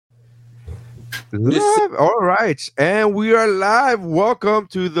Live. All right. And we are live. Welcome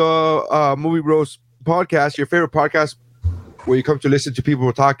to the Movie Bros podcast, your favorite podcast where you come to listen to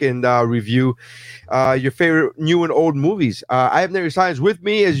people talk and review your favorite new and old movies. I have Nary Science with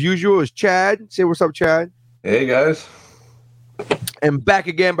me, as usual, is Chad. Say what's up, Chad. Hey, guys. And back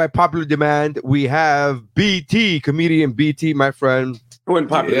again by popular demand, we have BT, comedian BT, my friend. It wasn't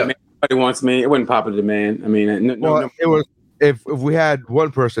popular demand. Nobody wants me. It wasn't popular demand. I mean, It was. If we had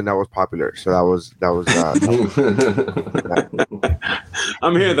one person that was popular, so that was.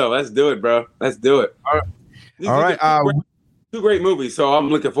 I'm here though. Let's do it, bro. Let's do it. All right. Two great movies, so I'm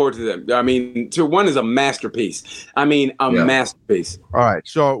looking forward to them. I mean, one is a masterpiece. Masterpiece. All right,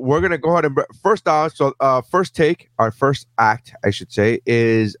 so we're gonna go ahead and first take, our first act, I should say,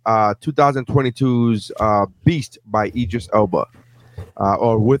 is 2022's Beast by Idris Elba,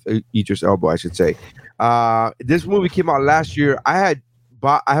 or with Idris Elba, I should say. This movie came out last year. I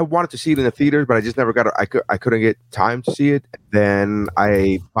wanted to see it in the theaters, but I just never got it. I couldn't get time to see it. Then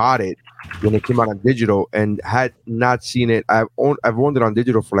I bought it when it came out on digital and had not seen it. I've owned it on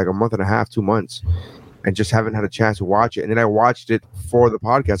digital for like a month and a half, 2 months, and just haven't had a chance to watch it. And then I watched it for the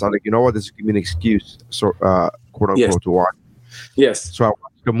podcast. I was like, you know what, this is me an excuse, quote unquote, to watch. Yes. So I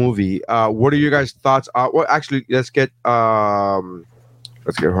watched the movie. What are your guys' thoughts? Well, actually, let's get the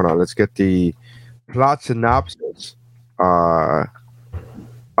plot synopsis. Plot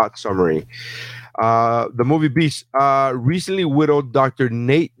summary. The movie Beast. Recently widowed Dr.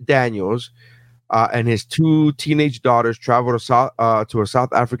 Nate Daniels and his 2 teenage daughters travel to a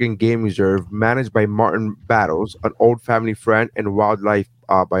South African game reserve managed by Martin Battles, an old family friend and wildlife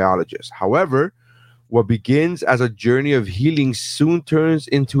biologist. However, what begins as a journey of healing soon turns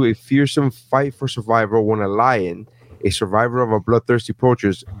into a fearsome fight for survival when a lion, a survivor of a bloodthirsty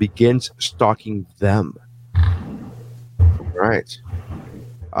poachers, begins stalking them. Right.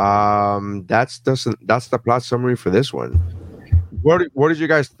 That's the plot summary for this one. What is your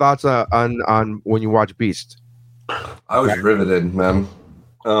guys' thoughts on when you watch Beast? I was riveted, man.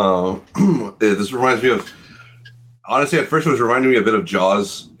 This reminds me of, honestly, at first it was reminding me a bit of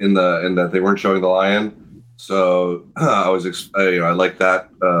Jaws in that they weren't showing the lion. So I like that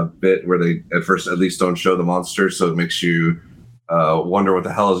bit where they at first at least don't show the monster, so it makes you wonder what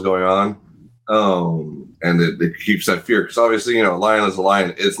the hell is going on. And it keeps that fear, because obviously, a lion is a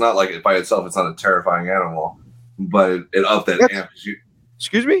lion. It's not like it by itself, it's not a terrifying animal, but it up that amp.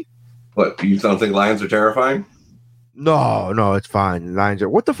 Excuse me? What, you don't think lions are terrifying? No, it's fine. Lions are,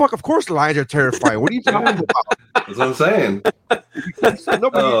 what the fuck? Of course lions are terrifying. What are you talking about? That's what I'm saying.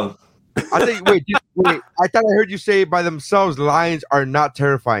 Nobody. I think. Wait. I thought I heard you say by themselves lions are not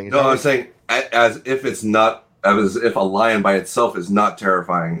terrifying. No, I'm saying as if it's not. As if a lion by itself is not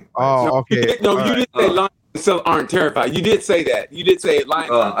terrifying. Oh, okay. You didn't say lions themselves aren't terrifying. You did say that. You did say lions.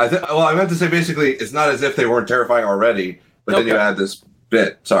 I meant to say basically it's not as if they weren't terrifying already, but then you add this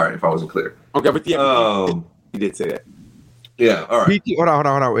bit. Sorry if I wasn't clear. Okay, but you did say that. Yeah. All right. BT, hold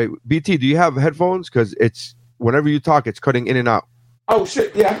on. Wait, BT, do you have headphones? Because it's whenever you talk, it's cutting in and out. Oh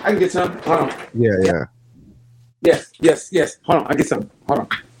shit! Yeah, I can get some. Hold on. Yeah. Yes. Hold on, I get some. Hold on.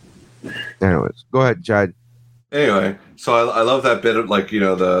 Anyways, go ahead, Chad. Anyway, so I love that bit of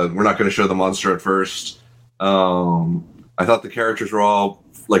we're not going to show the monster at first. I thought the characters were all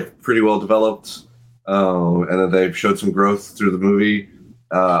pretty well developed, and then they showed some growth through the movie.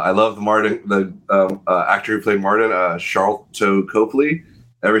 I love the actor who played Martin, Charlton Copley.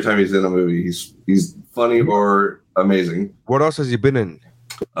 Every time he's in a movie, he's funny or amazing. What else has he been in?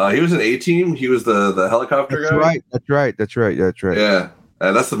 He was in A-Team. He was the helicopter guy. That's right. Yeah,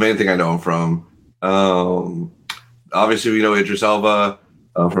 that's the main thing I know him from. Obviously, we know Idris Elba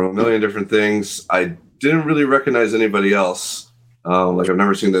from a million different things. I didn't really recognize anybody else. I've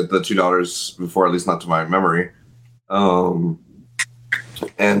never seen the 2 daughters before, at least not to my memory. But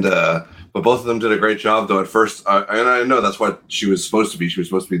both of them did a great job, though. At first, and I know that's what she was supposed to be. She was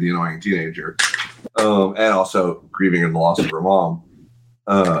supposed to be the annoying teenager, and also grieving in the loss of her mom.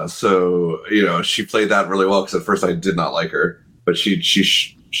 So she played that really well, because at first I did not like her, but she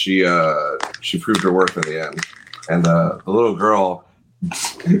proved her worth in the end. And the little girl,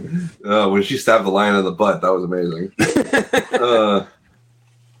 when she stabbed the lion in the butt, that was amazing.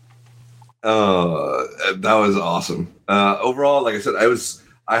 That was awesome. Overall, like I said,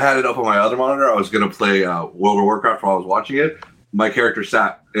 I had it up on my other monitor. I was going to play World of Warcraft while I was watching it. My character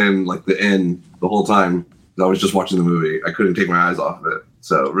sat in the inn the whole time. I was just watching the movie. I couldn't take my eyes off of it.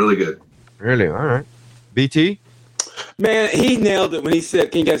 So really good. Really? All right. BT? Man, he nailed it when he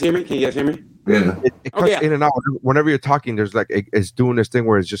said, can you guys hear me? Yeah. It cuts in and out. Whenever you're talking, there's it's doing this thing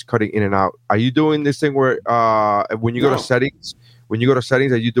where it's just cutting in and out. Are you doing this thing where when you go to settings, when you go to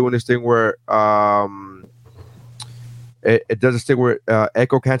settings, are you doing this thing where it does this thing where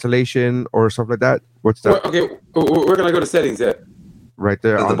echo cancellation or something like that? What's that? Okay, where can I go to settings at? Right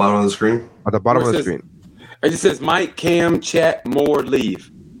there At the bottom of the screen. At the bottom of the screen. It just says mic, cam, chat, more,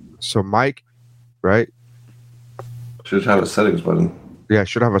 leave. So mic, right? Should have a settings button. Yeah,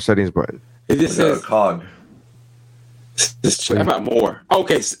 should have a settings button. It just Like a says cog. How about more?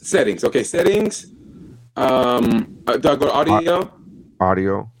 Okay, settings. Okay, settings. Do I go to audio?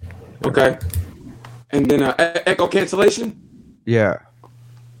 Audio. Okay. And then echo cancellation. Yeah.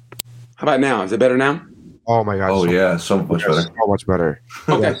 How about now? Is it better now? Oh my god. Oh yeah, so much better. So much better.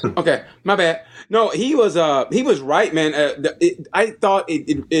 Okay. Okay. My bad. No, he was right, man. I thought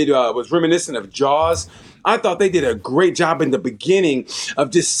it was reminiscent of Jaws. I thought they did a great job in the beginning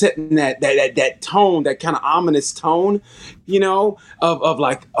of just setting that tone, that kind of ominous tone, you know, of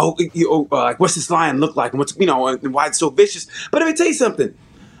like, like what's this lion look like, and what's, you know, and why it's so vicious. But let me tell you something.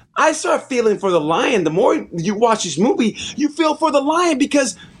 I start feeling for the lion. The more you watch this movie, you feel for the lion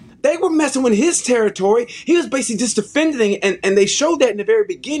because they were messing with his territory. He was basically just defending it, and they showed that in the very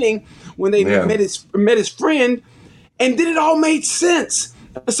beginning when they met his friend, and then it all made sense.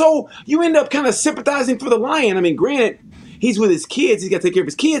 So you end up kind of sympathizing for the lion. I mean, granted, he's with his kids. He's got to take care of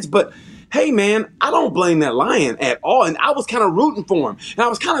his kids. But, hey, man, I don't blame that lion at all. And I was kind of rooting for him. And I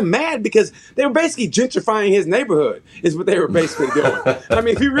was kind of mad because they were basically gentrifying his neighborhood is what they were basically doing. I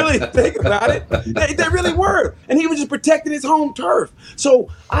mean, if you really think about it, they really were. And he was just protecting his home turf. So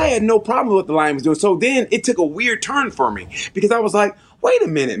I had no problem with what the lion was doing. So then it took a weird turn for me because I was like, wait a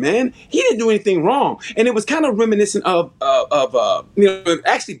minute, man. He didn't do anything wrong. And it was kind of reminiscent of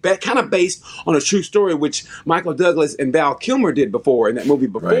actually kind of based on a true story, which Michael Douglas and Val Kilmer did before in that movie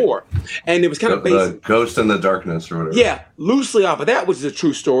before. Right. And it was kind of based... The Ghost in the Darkness or whatever. Yeah, loosely off of that, which is a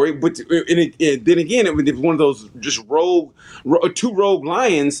true story. But then again, it was one of those just two rogue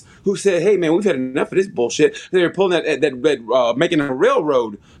lions who said, hey, man, we've had enough of this bullshit. They were pulling that making a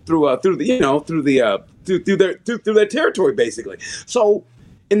railroad through their territory, basically. So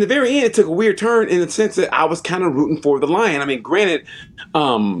in the very end, it took a weird turn in the sense that I was kind of rooting for the lion. I mean, granted,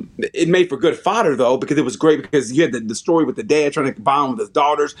 it made for good fodder, though, because it was great because you had the story with the dad trying to bond with his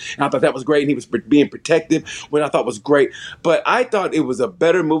daughters, and I thought that was great, and he was being protective, which I thought was great. But I thought it was a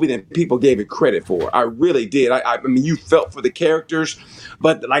better movie than people gave it credit for. I really did. I mean, you felt for the characters,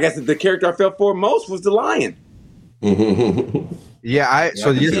 but like I said, the character I felt for most was the lion. Yeah,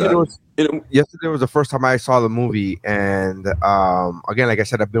 yesterday was the first time I saw the movie, and again, like I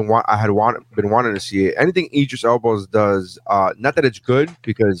said, I've been wanting to see it. Anything Idris Elba does, not that it's good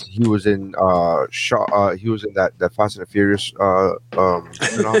because he was in that Fast and the Furious.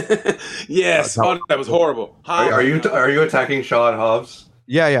 Yes, that was horrible. Are you attacking Sean Hobbs?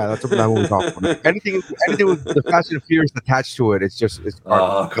 Yeah, that's what that movie's off. Anything with the Fast and the Furious attached to it, it's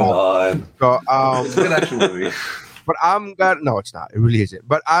oh, come on. So it's a good action movie. But no, it's not. It really isn't.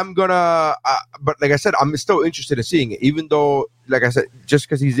 But I'm gonna. But like I said, I'm still interested in seeing it. Even though, like I said, just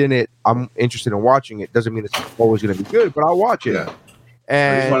because he's in it, I'm interested in watching it. Doesn't mean it's always gonna be good, but I'll watch it. Yeah.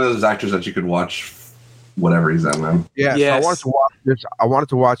 And he's one of those actors that you could watch whatever he's in, man. Yeah. Yes. So I wanted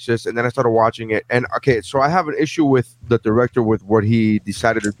to watch this, and then I started watching it. And okay, so I have an issue with the director with what he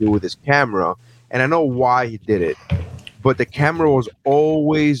decided to do with his camera, and I know why he did it, but the camera was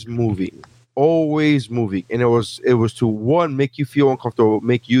always moving. And it was to, one, make you feel uncomfortable,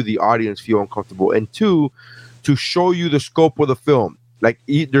 make you, the audience, feel uncomfortable, and two, to show you the scope of the film. Like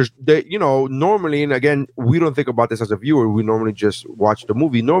normally, and again, we don't think about this as a viewer, we normally just watch the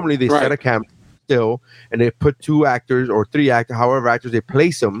movie. Normally they set a camera still and they put 2 actors or 3 actors, however actors, they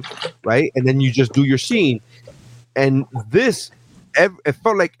place them, right, and then you just do your scene. And this, it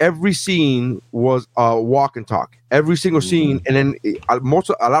felt like every scene was walk and talk. Every single scene, and then a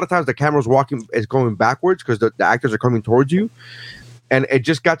lot of times the camera's going backwards because the actors are coming towards you, and it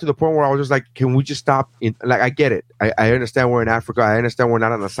just got to the point where I was just like, "Can we just stop?" I get it. I understand we're in Africa. I understand we're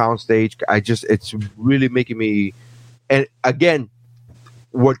not on a sound stage. It's really making me. And again,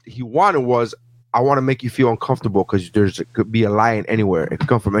 what he wanted was, I want to make you feel uncomfortable because could be a lion anywhere. It could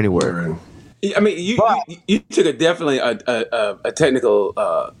come from anywhere. I mean, you took definitely a technical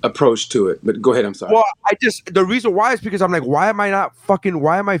approach to it, but go ahead. I'm sorry. Well, the reason why is because I'm like, why am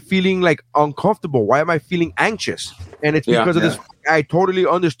I feeling like uncomfortable? Why am I feeling anxious? And it's because of this. I totally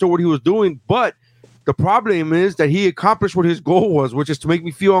understood what he was doing, but the problem is that he accomplished what his goal was, which is to make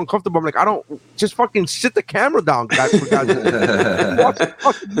me feel uncomfortable. I'm like, I don't just fucking sit the camera down, guys. Watch the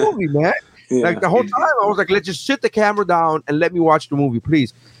fucking movie, man. Yeah. Like the whole time, I was like, let's just sit the camera down and let me watch the movie,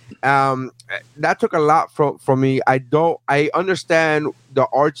 please. that took a lot from me. I understand the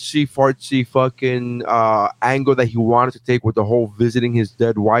artsy fartsy fucking angle that he wanted to take with the whole visiting his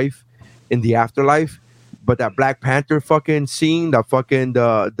dead wife in the afterlife. But that Black Panther fucking scene,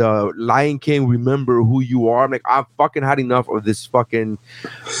 the Lion King, remember who you are. I'm like, I've fucking had enough of this fucking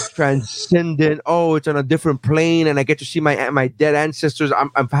transcendent. Oh, it's on a different plane, and I get to see my dead ancestors.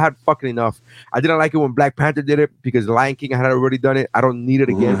 I've had fucking enough. I didn't like it when Black Panther did it because the Lion King had already done it. I don't need it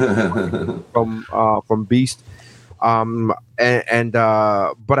again from Beast. But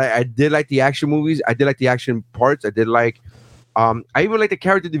I did like the action movies. I did like the action parts. I did like. I even like the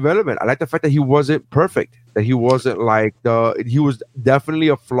character development. I like the fact that he wasn't perfect. That he wasn't like he was definitely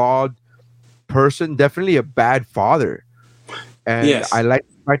a flawed person, definitely a bad father. And yes. I like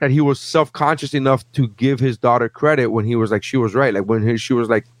the fact that he was self-conscious enough to give his daughter credit when he was like, she was right. Like when she was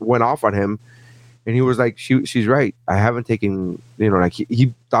like, went off on him, and he was like, she's right. I haven't taken, like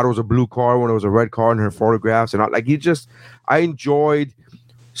he thought it was a blue car when it was a red car in her photographs, and I enjoyed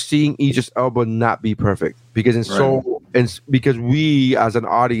seeing Idris Elba not be perfect because because we as an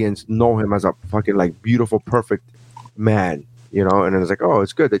audience know him as a fucking like beautiful, perfect man, and it's like, oh,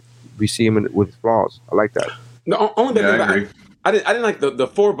 it's good that we see him with flaws. I like that. The only thing I agree. I didn't like the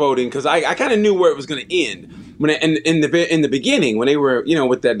foreboding because I kind of knew where it was going to end when in the beginning when they were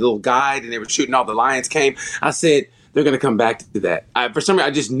with that little guide and they were shooting all the lions came. I said they're going to come back to that. For some reason,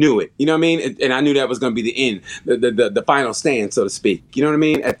 I just knew it. You know what I mean? And I knew that was going to be the end, the final stand, so to speak. You know what I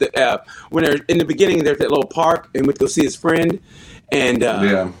mean? At the when they're in the beginning, there's that little park and we go see his friend, and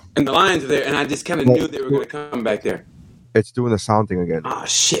the lions are there, and I just kind of knew they were going to come back there. It's doing the sound thing again. Oh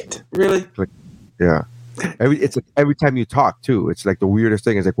shit! Really? Yeah. Every time you talk too, it's like the weirdest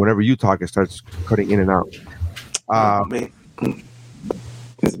thing. It's like whenever you talk, it starts cutting in and out. Oh man,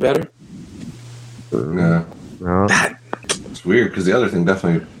 is it better? Yeah. No. It's weird because the other thing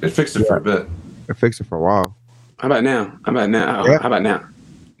definitely it fixed it for a bit. It fixed it for a while. How about now? Oh, Yeah. How about now?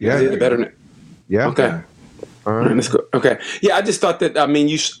 Yeah. Is it better now? Yeah. Okay. All right. Let's go. Okay. Yeah, I just thought that. I mean,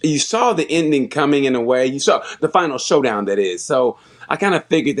 you saw the ending coming in a way. You saw the final showdown. That is. So I kind of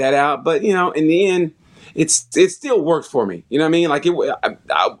figured that out. But in the end, it still worked for me. You know what I mean? Like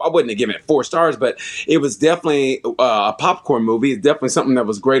I wouldn't have given it 4 stars, but it was definitely a popcorn movie. It's definitely something that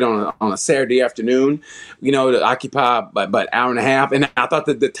was great on a Saturday afternoon. To occupy about an hour and a half. And I thought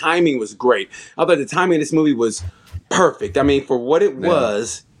that the timing was great. I thought the timing of this movie was perfect. I mean, for what it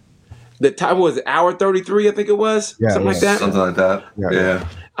was. The time was hour 33, I think it was. Something like that. Something like that. Yeah.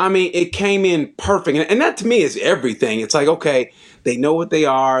 I mean, it came in perfect. And that to me is everything. It's like, okay, they know what they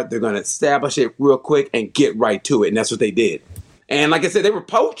are. They're going to establish it real quick and get right to it. And that's what they did. And like I said, they were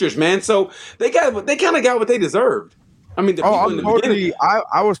poachers, man. So they kind of got what they deserved. I mean, I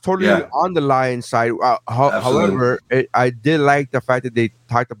was totally on the lion side. However, I did like the fact that they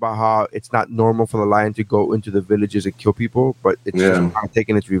talked about how it's not normal for the lion to go into the villages and kill people, but it's just kind of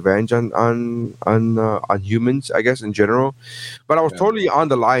taking its revenge on humans, I guess, in general. But I was totally on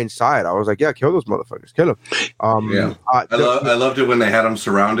the lion side. I was like, yeah, kill those motherfuckers, kill them. I loved it when they had him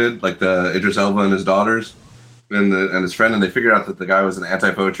surrounded, like the Idris Elba and his daughters and his friend, and they figured out that the guy was an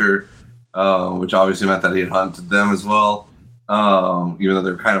anti-poacher. Which obviously meant that he had hunted them as well. Even though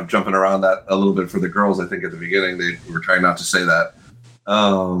they're kind of jumping around that a little bit for the girls, I think at the beginning they were trying not to say that.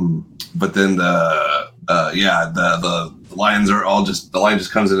 But then the lions are all the lion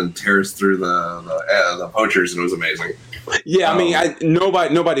just comes in and tears through the poachers, and it was amazing. Yeah, I mean,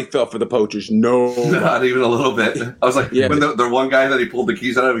 nobody fell for the poachers. No, not even a little bit. I was like, when the one guy that he pulled the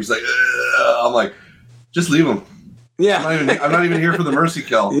keys out of, he's like, I'm like, just leave him. Yeah, I'm not even here for the mercy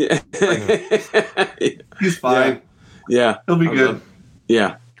kill. Yeah. He's fine. Yeah, he'll be good.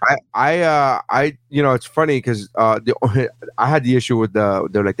 Yeah. I it's funny because I had the issue with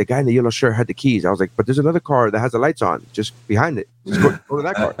they're like the guy in the yellow shirt had the keys. I was like, but there's another car that has the lights on just behind it. Just go to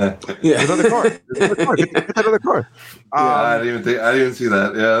that car. There's another car. Get that other car. I didn't even see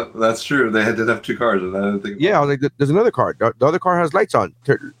that. Yeah, that's true. They did have 2 cars, and I didn't think. Yeah, I was like, there's another car. The other car has lights on.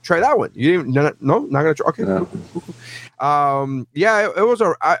 Try that one. You didn't? No, not gonna try. Okay. No. Cool. It was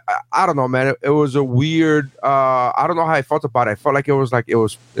I don't know, man. It was a weird. I don't know how I felt about it. I felt like it was.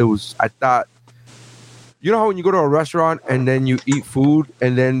 I thought, how when you go to a restaurant and then you eat food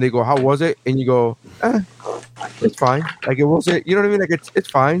and then they go, how was it? And you go, it's fine. Like it wasn't, you know what I mean? Like it's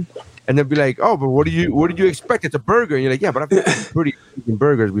fine. And they'll be like, oh, but what did you expect? It's a burger. And you're like, yeah, but I've eaten pretty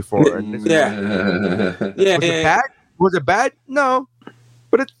burgers before. And was it bad? Was it bad? No,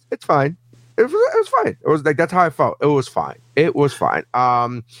 but it's fine. It was fine. It was like, that's how I felt. It was fine.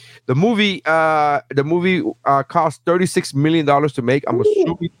 The movie cost $36 million to make. I'm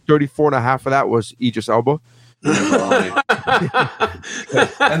assuming 34.5 of that was Idris Elba.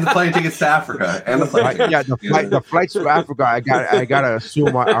 And the plane tickets to Africa. And the plane tickets. Yeah, the flights to Africa. I gotta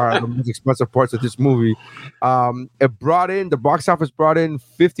assume are the most expensive parts of this movie. The box office brought in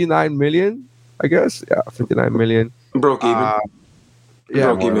 59 million. I guess 59 million. Broke even.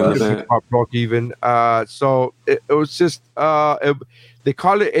 Broke even. So it was just they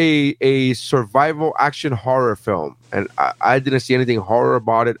call it a survival action horror film, and I didn't see anything horror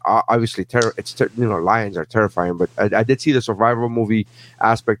about it. Obviously, lions are terrifying, but I did see the survival movie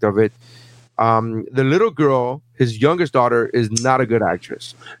aspect of it. The little girl, his youngest daughter, is not a good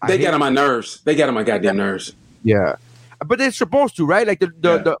actress. They got on my nerves. They got on my goddamn nerves. Yeah. But they're supposed to, right? Like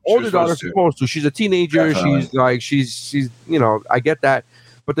the older daughter's supposed to. She's a teenager. Definitely. She's I get that.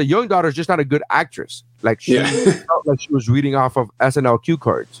 But the young daughter is just not a good actress. Like she felt like she was reading off of SNL cue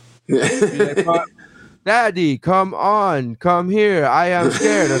cards. Like, Daddy, come on, come here. I am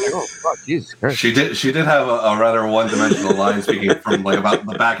scared. I was like, oh fuck, Jesus Christ. She did have a rather one-dimensional line speaking from like about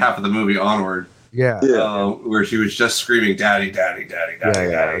the back half of the movie onward. Yeah. Where she was just screaming, "Daddy, Daddy, Daddy, Daddy,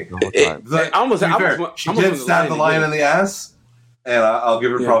 Daddy." She did stab the lion in the ass, and I'll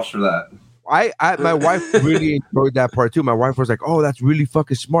give her props for that. My wife really enjoyed that part too. My wife was like, "Oh, that's really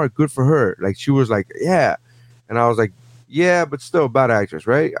fucking smart. Good for her." Like she was like, "Yeah," and I was like, "Yeah, but still bad actress,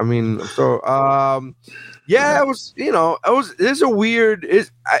 right?" I mean, so it was. It's a weird.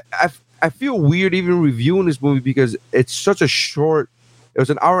 I feel weird even reviewing this movie because it's such a short. It was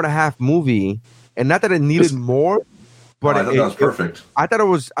an hour and a half movie. And not that it needed more, but I thought that was perfect. I thought it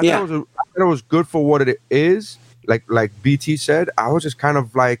was good for what it is. Like BT said, I was just kind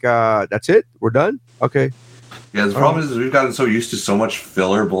of like, that's it, we're done. Okay. Yeah, the problem is we've gotten so used to so much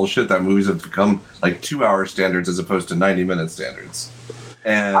filler bullshit that movies have become like 2-hour standards as opposed to 90-minute standards.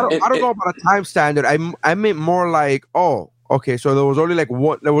 And I don't know about a time standard. I meant more like, okay, so there was only like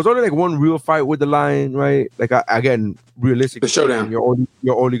one real fight with the lion, right? Like again, realistic. The showdown.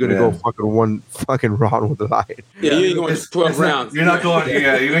 You're only gonna go fucking one fucking round with the lion. Yeah, you ain't going 12 rounds. You're not going.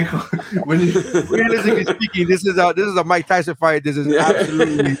 Yeah, you ain't going. Realistically speaking, this is a Mike Tyson fight. This is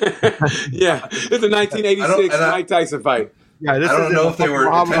absolutely. Yeah, it's a 1986 Mike Tyson fight. Yeah, I don't know if they were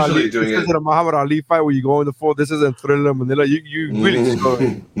intentionally doing it. This isn't a Muhammad Ali fight where you go in the full. This isn't Thriller Manila. You really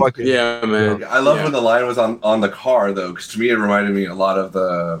fucking. Yeah, man. I love when the lion was on the car though, because to me it reminded me a lot of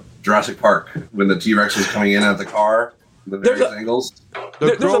the Jurassic Park when the T-Rex was coming in at the car. The various angles.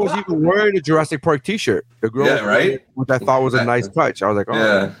 The girl was even wearing a Jurassic Park T-shirt. The girl, right? Which I thought was a nice touch. I was like, oh.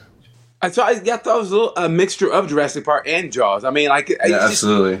 Yeah. I thought it was a mixture of Jurassic Park and Jaws. I mean,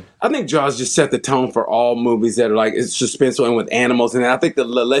 absolutely. I think Jaws just set the tone for all movies that are like it's suspenseful and with animals. And I think the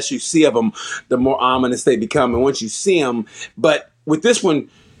less you see of them, the more ominous they become. And once you see them, but with this one,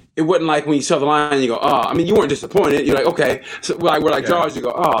 it wasn't like when you saw the lion, you go, oh. I mean, you weren't disappointed. You're like, okay. So we're like Jaws, you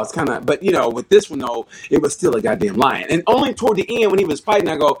go, oh, it's kind of. But with this one though, it was still a goddamn lion. And only toward the end when he was fighting,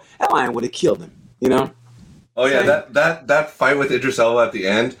 I go, that lion would have killed him. Oh yeah, that fight with Idris Elba at the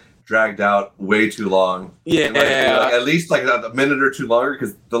end dragged out way too long. Yeah, and at least like a minute or two longer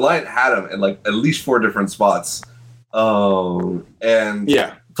because the lion had him in like at least 4 different spots. And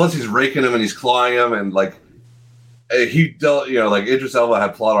plus he's raking him and he's clawing him and like he dealt. Like Idris Elba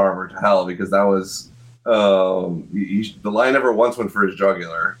had plot armor to hell because that was the lion never once went for his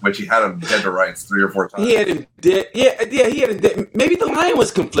jugular, which he had him dead to rights 3 or 4 times. He had him dead. Yeah, he had him dead. Maybe the lion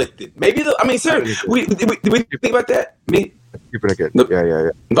was conflicted. Maybe sir, did we think about that? Keep it again. Yeah.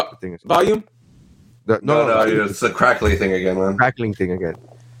 Volume? No, it's the crackly thing again, man. Crackling thing again.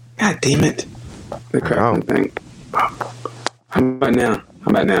 God damn it. The crackling thing. How about now?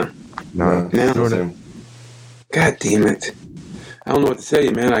 No. Now? God damn it. I don't know what to tell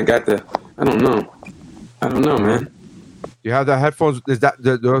you, man. I don't know, man. You have the headphones. Is that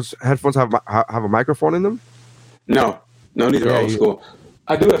those headphones have a microphone in them? No, these are old school.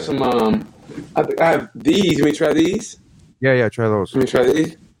 I do have some. I have these. Let me try these. Yeah, try those. Let me try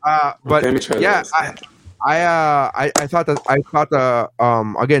these. But let me try those. I thought the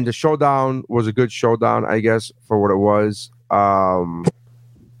again the showdown was a good showdown, I guess, for what it was. I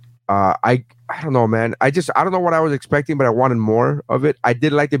don't know, man. I don't know what I was expecting, but I wanted more of it. I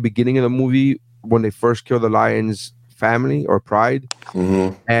did like the beginning of the movie when they first killed the lion's family or pride,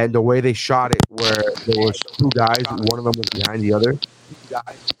 and the way they shot it, where there was 2 guys, one of them was behind the other.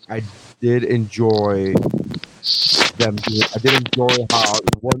 I did enjoy them. I did enjoy how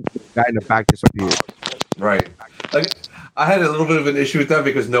one guy in the back disappeared. Right. Like I had a little bit of an issue with that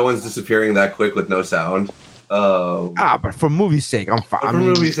because no one's disappearing that quick with no sound. But for movie's sake, I'm fine. For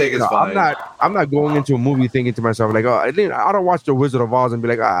movie's sake, it's fine. I'm not going into a movie thinking to myself like, oh, I don't watch The Wizard of Oz and be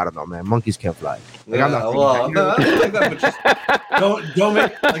like, I don't know, man, monkeys can't fly. Like, yeah, well, no, I don't like that. But just don't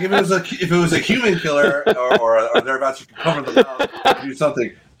make like if it was a human killer or thereabouts, you can cover them out, do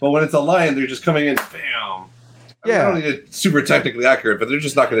something. But when it's a lion, they're just coming in, bam. I don't need it super technically accurate, but they're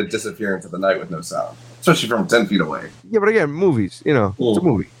just not going to disappear into the night with no sound, especially from 10 feet away. Yeah, but again, movies, it's a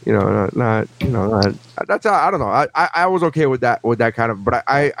movie, that's I don't know. I was okay with that kind of, but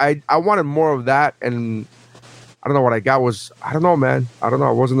I wanted more of that, and I don't know what I got was, I don't know, man. I don't know.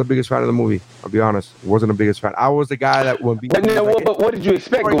 I wasn't the biggest fan of the movie. I'll be honest. I wasn't the biggest fan. I was the guy that would be. But what did you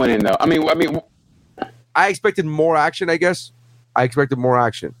expect going in though? I mean, I expected more action. I guess I expected more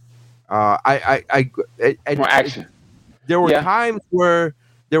action. More action. There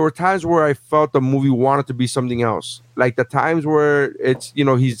were times where I felt the movie wanted to be something else. Like the times where it's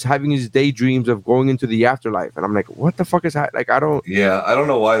he's having his daydreams of going into the afterlife, and I'm like, what the fuck is that? Like I don't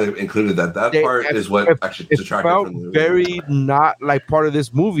know why they included that. That part is what actually detracted from the movie. Very not like part of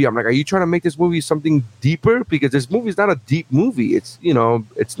this movie. I'm like, are you trying to make this movie something deeper? Because this movie is not a deep movie. It's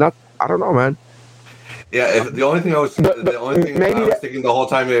it's not. I don't know, man. Yeah, the only thing I was thinking the whole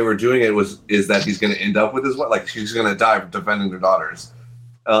time they were doing it is that he's going to end up with his wife, like she's going to die defending their daughters,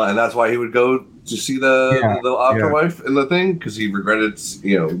 and that's why he would go to see the afterwife in the thing, because he regretted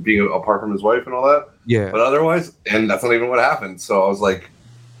being apart from his wife and all that. Yeah, but otherwise, and that's not even what happened. So I was like,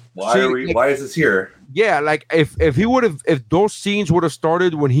 why is this here? Yeah, like if those scenes would have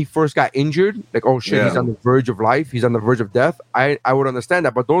started when he first got injured, like, oh shit, he's on the verge of life, he's on the verge of death, I would understand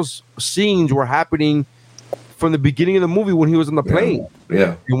that. But those scenes were happening from the beginning of the movie when he was on the plane,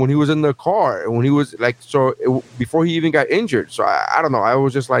 and when he was in the car, and when he was like, before he even got injured. So I don't know. I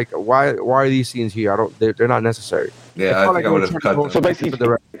was just like, why are these scenes here? They're not necessary. Yeah, I think I would have cut them. So basically,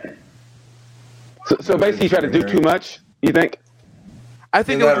 he tried to do too much. You think? I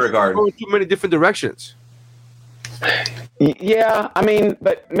think in that regard, going too many different directions. Yeah, I mean,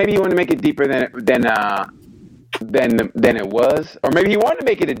 but maybe you want to make it deeper than it was, or maybe he wanted to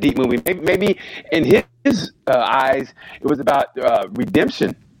make it a deep movie. Maybe in his eyes, it was about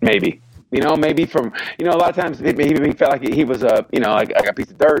redemption. Maybe maybe from a lot of times he felt like he was like a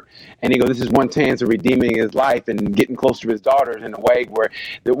piece of dirt, and he goes, this is one chance of redeeming his life and getting close to his daughters in a way where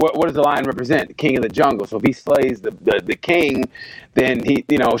what does the lion represent? The king of the jungle. So if he slays the king, then he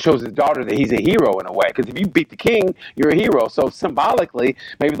shows his daughter that he's a hero in a way. Because if you beat the king, you're a hero. So symbolically,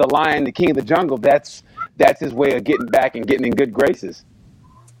 maybe the lion, the king of the jungle, that's his way of getting back and getting in good graces.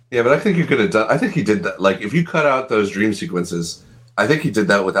 Yeah, but I think you could have done. I think he did that. Like if you cut out those dream sequences, I think he did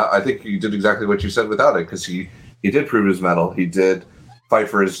that without. I think he did exactly what you said without it, because he did prove his mettle. He did fight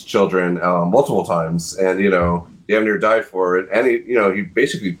for his children multiple times, and damn near died for it. And he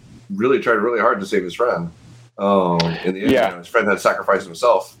basically really tried really hard to save his friend. In the end, his friend had sacrificed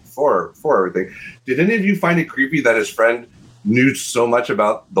himself for everything. Did any of you find it creepy that his friend knew so much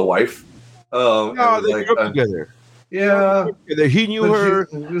about the wife? No, they grew up together. Yeah, he knew her.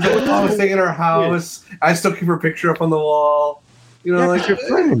 He was like, I was staying in her house. Yeah. I still keep her picture up on the wall. Like your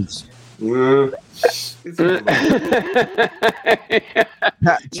friends.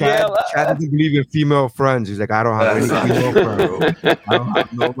 Chad doesn't believe in female friends. He's like, I don't have any female friends. I don't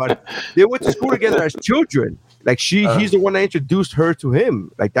have nobody. They went to school together as children. Like he's the one that introduced her to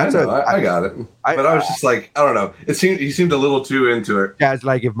him. Like that's I got it. But I was just like, I don't know. He seemed a little too into it. Chad's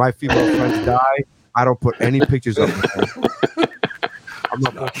like, if my female friends die, I don't put any pictures of them. I'm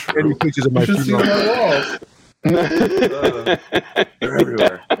not putting any pictures of my female friends. They're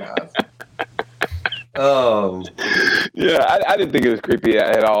everywhere. I didn't think it was creepy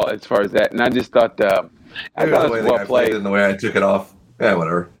at all as far as that, and I just thought I thought it was well played. In the way I took it off,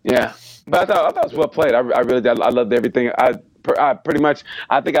 whatever. Yeah, but I thought it was well played. I really did. I loved everything. I pretty much.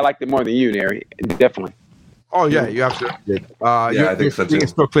 I think I liked it more than you, Neri. Definitely. Oh yeah, you absolutely did. I think so too.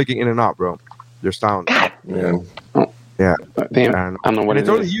 It's still clicking in and out, bro. Your sound. Yeah. Yeah. Damn. I don't know what it is.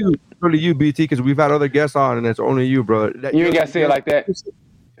 Only you. Only you, BT, because we've had other guests on, and it's only you, bro. You ain't got to say it like that.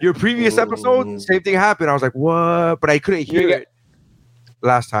 Your previous episode, same thing happened. I was like, what? But I couldn't hear it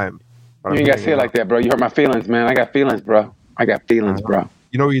last time. You ain't got to say it like that, bro. You hurt my feelings, man. I got feelings, bro. Bro.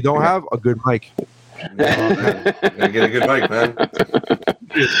 You know what you don't have? A good mic. Gotta get a good mic, man.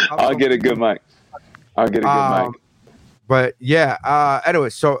 I'll get a good mic. But yeah.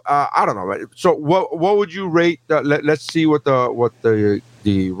 Anyway, so I don't know. So what would you rate? Let's see what the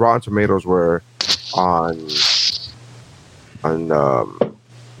Rotten Tomatoes were on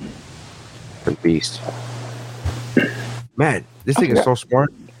Beast. Man, this thing is so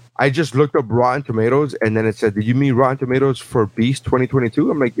smart. I just looked up Rotten Tomatoes, and then it said, "Did you mean Rotten Tomatoes for Beast 2022?"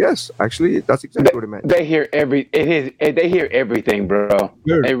 I'm like, "Yes, actually, that's exactly what it meant." They hear they hear everything, bro.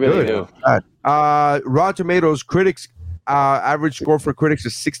 Good, They really good. do. Rotten Tomatoes critics average score for critics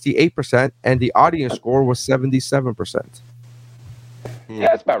is 68%, and the audience score was 77%. Yeah,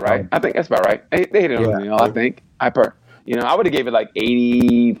 that's about right. I think that's about right. They hit it on the nail. I think I would have gave it like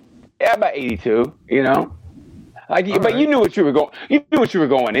 80, about 82. You know, like, but right. you knew what you were going. You knew what you were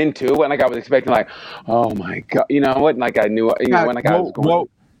going into. It wasn't like I was expecting, like, oh my god, you know, it wasn't like I knew. You know, when like I was going.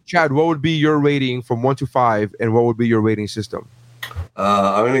 Chad, what would be your rating from 1 to 5, and what would be your rating system?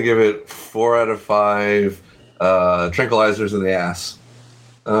 I'm gonna give it 4 out of 5. Tranquilizers in the ass.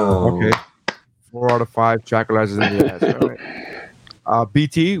 Okay, 4 out of 5 tranquilizers in the ass. All right.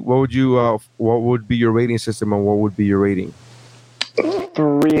 BT, what would be your rating system, and what would be your rating?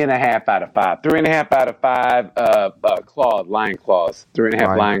 3.5 out of 5. 3.5 out of 5. Lion claws.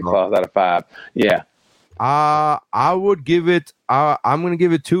 3.5 lion claws out of 5. Yeah. I would give it. I'm gonna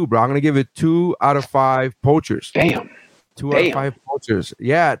give it 2, bro. I'm gonna give it 2 out of 5 poachers. Damn. 2 out of 5 poachers.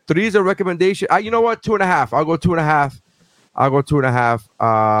 Yeah, 3 is a recommendation. You know what? 2.5. I'll go 2.5. I'll go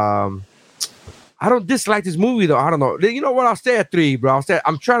 2.5. I don't dislike this movie though. I don't know. You know what? I'll stay at 3, bro.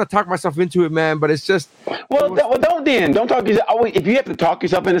 I'm trying to talk myself into it, man. But it's just. Well, don't talk yourself. If you have to talk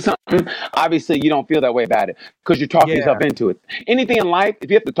yourself into something, obviously you don't feel that way about it because you're talking yourself into it. Anything in life, if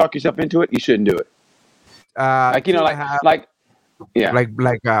you have to talk yourself into it, you shouldn't do it. Like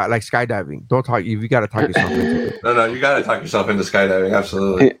skydiving. Don't talk. You got to talk yourself into it. No, you got to talk yourself into skydiving.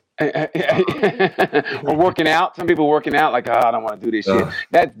 Absolutely. Or working out. Some people working out like, I don't want to do this shit.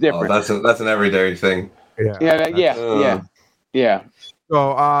 That's different. That's an everyday thing. Yeah.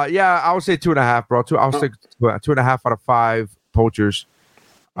 So I would say 2.5, bro. I'll say 2.5 out of 5 poachers.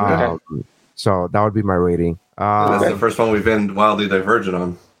 So that would be my rating. That's the first one we've been wildly divergent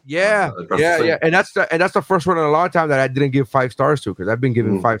on. Yeah, and that's the first one in a long time that I didn't give 5 stars to, because I've been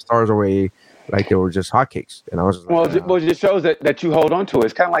giving 5 stars away like they were just hotcakes, and I was just it just shows that you hold on to it.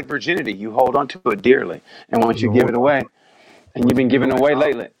 It's kind of like virginity; you hold on to it dearly, and once you give it away, and you've been giving away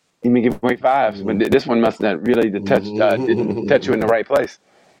lately, you've been giving away 5s, but this one must not really didn't touch you in the right place.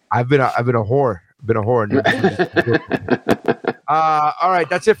 I've been a whore. All right,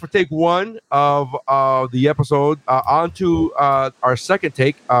 that's it for take 1 of the episode. On to our second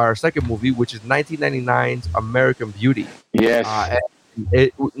movie, which is 1999's American Beauty. Yes.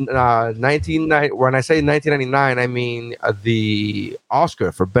 When I say 1999, I mean the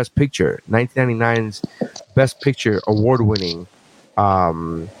Oscar for Best Picture, 1999's Best Picture award-winning.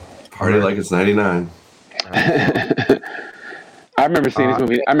 Party like it's 99. I remember seeing this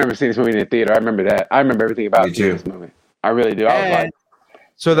movie. I remember seeing this movie in the theater. I remember that. I remember everything about this movie. I really do. I was like,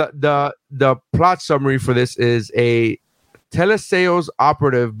 so the plot summary for this is a telesales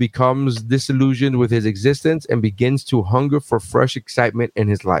operative becomes disillusioned with his existence and begins to hunger for fresh excitement in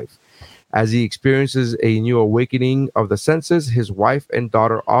his life. As he experiences a new awakening of the senses, his wife and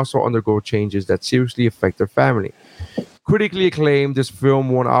daughter also undergo changes that seriously affect their family. Critically acclaimed, this film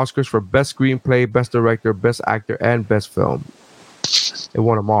won Oscars for Best Screenplay, Best Director, Best Actor, and Best Film. It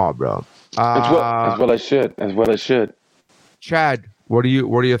won them all, bro. As well as should. Chad, what are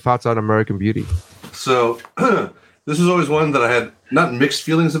your thoughts on American Beauty? So this is always one that I had not mixed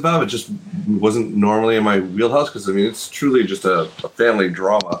feelings about. It just wasn't normally in my wheelhouse because, I mean, it's truly just a family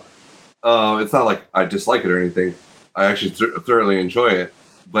drama. It's not like I dislike it or anything. I actually thoroughly enjoy it,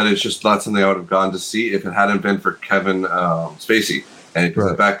 but it's just not something I would have gone to see if it hadn't been for Kevin Spacey. And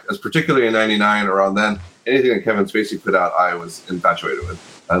because particularly in '99, around then, anything that Kevin Spacey put out, I was infatuated with.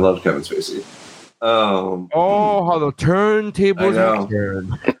 I loved Kevin Spacey. How the turntables have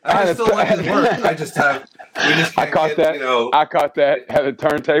turned. I still like his work. I caught that. Had the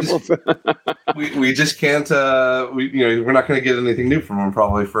turntables. we just can't. We're not going to get anything new from him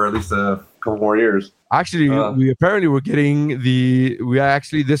probably for at least a couple more years. Actually, we're getting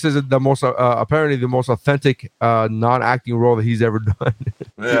this is the most apparently the most authentic non-acting role that he's ever done.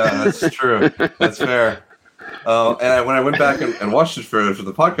 Yeah, that's true. That's fair. And when I went back and watched it for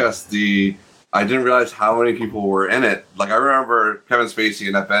the podcast, I didn't realize how many people were in it. Like, I remember Kevin Spacey,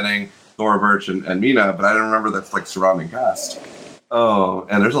 Annette Bening, Thora Birch, and Mina, but I didn't remember that's like surrounding cast.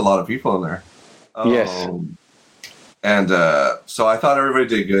 And there's a lot of people in there. Yes. And so I thought everybody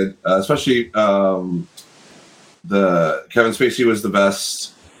did good, especially the Kevin Spacey was the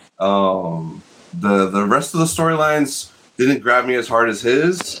best. The rest of the storylines didn't grab me as hard as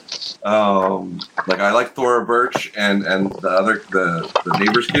his. Like, I like Thora Birch and the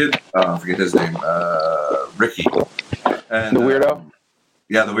neighbor's kid. I forget his name. Ricky. And the weirdo.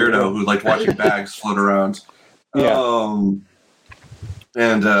 The weirdo who liked watching bags float around. Yeah.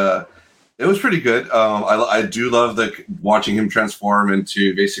 and it was pretty good. I do love watching him transform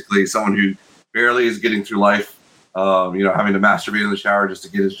into basically someone who barely is getting through life. Having to masturbate in the shower just to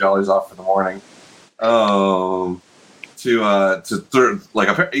get his jollies off for the morning.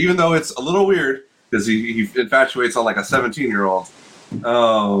 Even though it's a little weird because he infatuates on like a 17-year-old.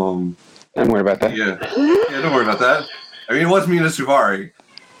 Don't worry about that. Yeah, don't worry about that. I mean, it was Mina Suvari.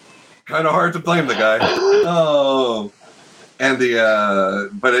 Kind of hard to blame the guy. And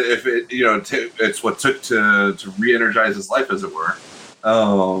it's what took to re-energize his life, as it were.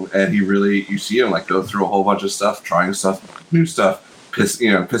 And you see him like go through a whole bunch of stuff, trying stuff, new stuff,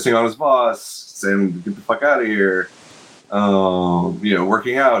 pissing on his boss, saying get the fuck out of here.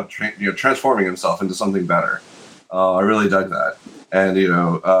 Working out, transforming himself into something better. I really dug that. And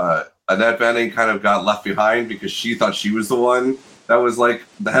Annette Bening kind of got left behind because she thought she was the one that was like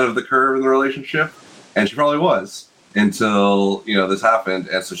the head of the curve in the relationship, and she probably was until this happened,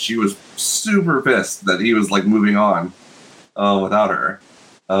 and so she was super pissed that he was like moving on without her,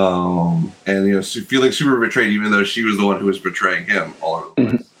 and feeling super betrayed, even though she was the one who was betraying him all over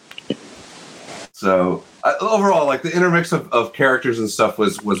the place. So overall, like the intermix of characters and stuff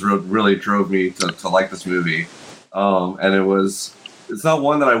was really drove me to like this movie, and it's not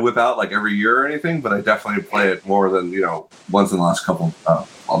one that I whip out like every year or anything, but I definitely play it more than once in the last couple,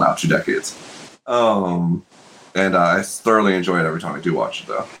 2 decades, and I thoroughly enjoy it every time I do watch it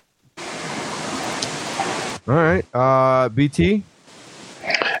though. All right, BT.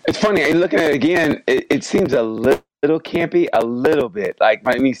 It's funny looking at it again. It seems a little campy, a little bit. Like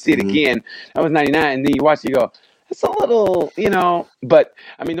when you see it again, that was 99, and then you watch it, you go, it's a little, But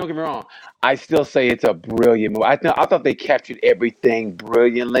I mean, don't get me wrong. I still say it's a brilliant movie. I thought they captured everything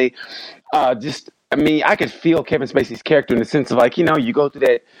brilliantly. I could feel Kevin Spacey's character in the sense of like, you go through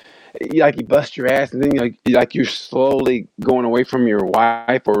that. Like you bust your ass, and then you're slowly going away from your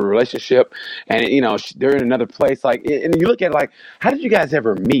wife or relationship, and they're in another place. Like, and you look at it like, how did you guys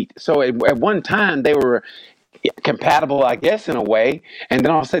ever meet? So at one time they were compatible, I guess, in a way, and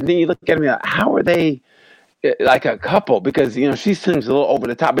then all of a sudden, then you look at me like, how are they like a couple? Because she seems a little over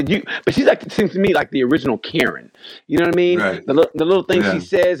the top, but she's like, it seems to me like the original Karen. You know what I mean? Right. The little things she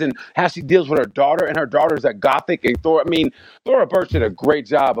says and how she deals with her daughter, and her daughter's a gothic. And Thora Birch did a great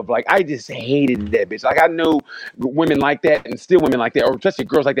job of like, I just hated that bitch. Like I knew women like that, and still women like that, or especially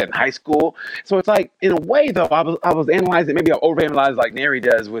girls like that in high school. So it's like, in a way though, I was analyzing. Maybe I overanalyzed like Neri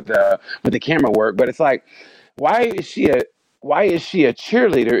does with the camera work, but it's like, why is she a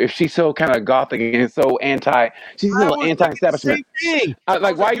cheerleader if she's so kind of gothic and so she's a little anti-establishment? Thing.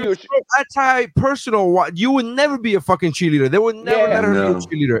 Why you so anti-personal? You would never be a fucking cheerleader. They would never let her be a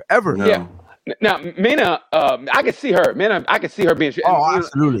cheerleader ever. No. Yeah. Now, Mina, I could see her. Mina, I could see her being. Oh,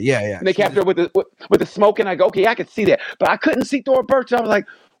 absolutely, yeah. And they captured her with the smoking. I go, okay, I could see that, but I couldn't see Thora Birch. I was like,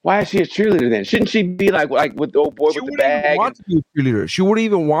 why is she a cheerleader then? Shouldn't she be like with the old boy with the bag? She wouldn't even want to be a cheerleader. She wouldn't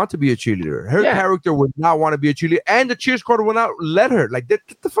even want to be a cheerleader. Her character would not want to be a cheerleader, and the cheer squad would not let her. Like, get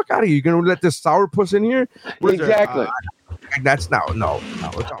the fuck out of here! You're gonna let this sourpuss in here? Exactly. That's no.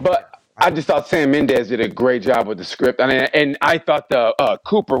 But I just thought Sam Mendes did a great job with the script, and I thought the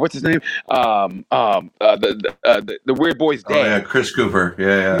Cooper, what's his name, the weird boy's dad. Oh yeah, Chris Cooper.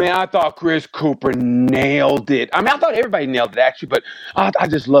 Yeah. Man, I thought Chris Cooper nailed it. I mean, I thought everybody nailed it actually, but I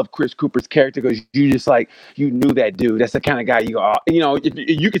just love Chris Cooper's character because you just like, you knew that dude. That's the kind of guy you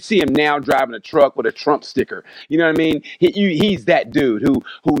could see him now driving a truck with a Trump sticker. You know what I mean? He's that dude who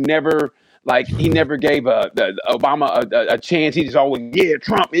never. Like, he never gave Obama a chance. He just always,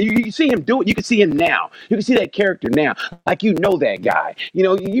 Trump. You see him do it. You can see him now. You can see that character now. Like, that guy.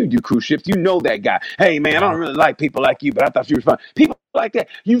 You do cruise ships. That guy. Hey, man, I don't really like people like you, but I thought you were fun. People like that.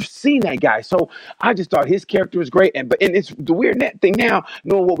 You've seen that guy. So I just thought his character was great. And it's the weird thing now,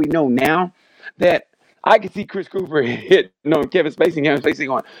 knowing what we know now, that I could see Chris Cooper hit Kevin Spacey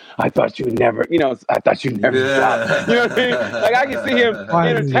going, I thought you'd never stop. You know what I mean? Like, I can see him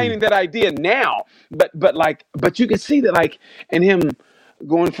entertaining that idea now, but you can see that, like, and him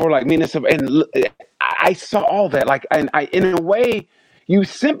going for like meanness and I saw all that, like, and I, in a way, you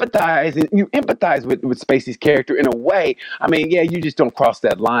sympathize and you empathize with Spacey's character in a way. I mean, you just don't cross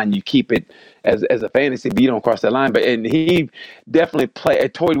that line. You keep it as a fantasy, but you don't cross that line. And he definitely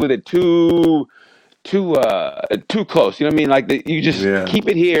toyed with it too close. You know what I mean? Like, you just keep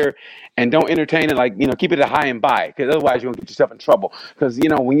it here and don't entertain it. Like, keep it a high and by, because otherwise you're gonna get yourself in trouble. Because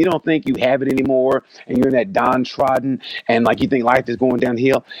when you don't think you have it anymore and you're in that downtrodden and like you think life is going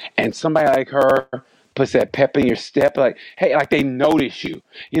downhill, and somebody like her puts that pep in your step. Like, hey, like they notice you.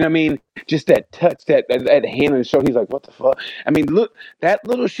 You know what I mean? Just that touch, that hand on the shoulder. He's like, what the fuck? I mean, look, that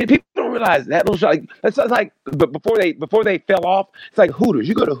little shit. People don't realize that little shit. Like that's like, but before they fell off, it's like Hooters.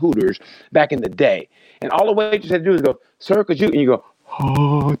 You go to Hooters back in the day, and all the waitress had to do is go, "Sir, could you?" And you go,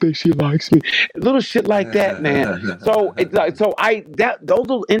 "Oh, I think she likes me." Little shit like that, man. So it's like, those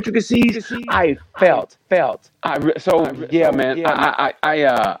little intricacies I felt. Yeah, man.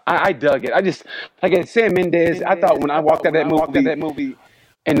 I dug it. I just like Sam Mendes. I thought when I walked out that movie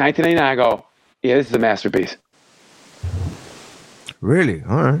in 1989, I go, yeah, this is a masterpiece. Really?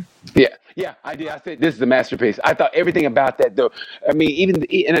 All right. Yeah, I did. I said this is a masterpiece. I thought everything about that, though. I mean,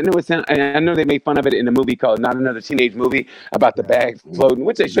 and I know they made fun of it in a movie called Not Another Teenage Movie about the bags floating,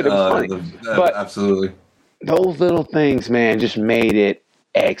 which they should have been funny. But absolutely, those little things, man, just made it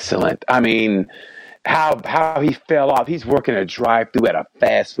excellent. I mean, how he fell off. He's working a drive-through at a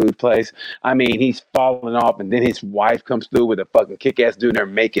fast food place. I mean, he's falling off, and then his wife comes through with a fucking kick-ass dude, and they're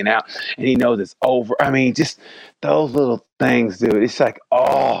making out, and he knows it's over. I mean, just those little things, dude. It's like,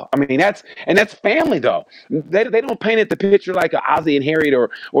 oh, I mean, that's family, though. They don't paint it the picture like a Ozzie and Harriet or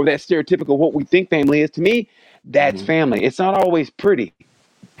that stereotypical what we think family is. To me, that's family. It's not always pretty.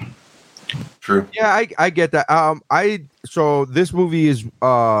 True. Yeah, I get that. So this movie is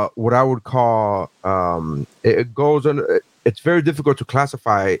what I would call it goes on. It's very difficult to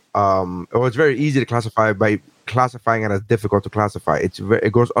classify. Or it's very easy to classify by classifying it as difficult to classify.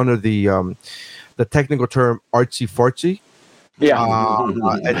 It goes under the technical term artsy fartsy. Yeah,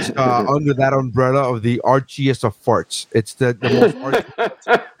 it's under that umbrella of the archiest of farts. It's the most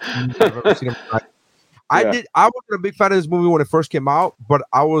artsy I've ever seen in my life. I wasn't a big fan of this movie when it first came out, but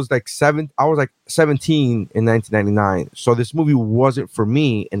I was like 17 in 1999. So this movie wasn't for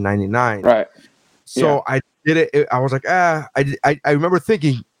me in 99. Right. So I did it. I was like, I remember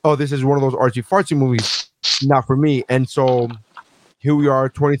thinking, oh, this is one of those artsy fartsy movies, not for me. And so here we are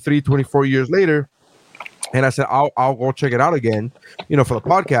 23, 24 years later. And I said, I'll go check it out again, for the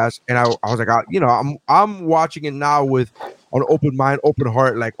podcast. And I was like, I'm watching it now with an open mind, open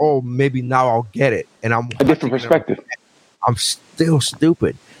heart, like, oh, maybe now I'll get it. And I'm a different perspective. I'm still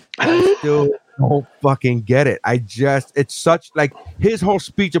stupid. I still don't fucking get it. It's such like his whole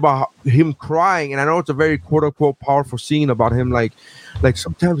speech about him crying. And I know it's a very quote unquote powerful scene about him. Like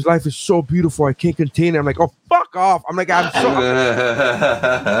sometimes life is so beautiful. I can't contain it. I'm like, oh, fuck off. I'm like, and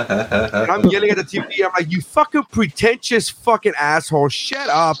I'm yelling at the TV. I'm like, you fucking pretentious fucking asshole. Shut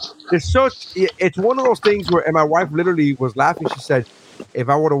up. It's one of those things where, and my wife literally was laughing. She said, if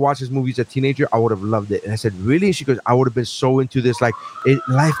I would have watched this movie as a teenager, I would have loved it. And I said, really? And she goes, I would have been so into this. Like,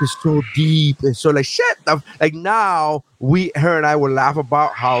 life is so deep. And so, like, shut up. Like, now, her and I would laugh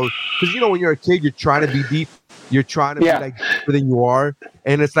about how, because, when you're a kid, you're trying to be deep. You're trying to be, like, deeper than you are.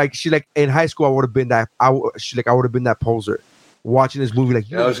 And it's like, she, like, in high school, I would have been that. I would have been that poser watching this movie.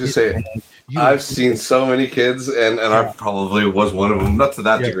 Like, I was going to say, I've seen so many kids, and I probably was one of them. Not to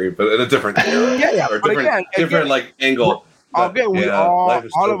that degree, but in a different era. Or different like, angle. Again, all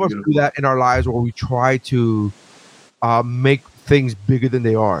of us do that in our lives where we try to make things bigger than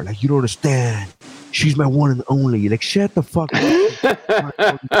they are. Like, you don't understand. She's my one and only. Like, shut the fuck up.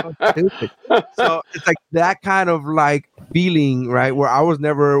 So it's like that kind of like feeling, right? Where I was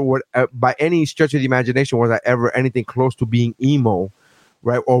never, by any stretch of the imagination, was I ever anything close to being emo,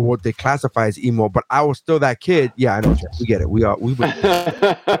 right? Or what they classify as emo. But I was still that kid. Yeah, I know. We get it. We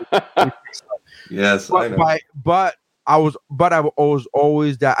yes, I know. But I was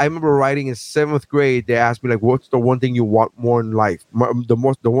always that. I remember writing in 7th grade. They asked me, like, what's the one thing you want more in life? The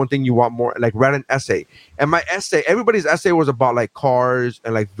one thing you want more, like, write an essay. And my essay, everybody's essay was about like cars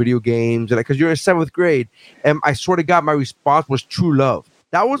and like video games, and like, because you're in 7th grade. And I swear to God, my response was true love.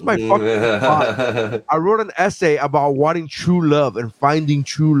 That was my fucking response. I wrote an essay about wanting true love and finding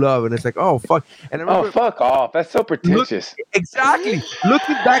true love, and it's like, oh fuck. And I remember, fuck off. That's so pretentious. Exactly.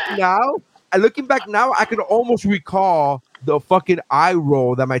 Looking back now, I can almost recall the fucking eye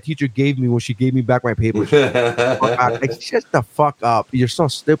roll that my teacher gave me when she gave me back my papers. Like, shut the fuck up. You're so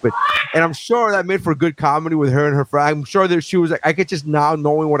stupid. And I'm sure that made for good comedy with her and her friend. I'm sure that she was like, I could just now,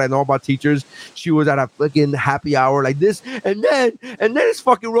 knowing what I know about teachers, she was at a fucking happy hour like this. And then his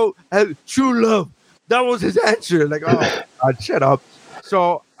fucking wrote true love. That was his answer. Like, oh, God, shut up.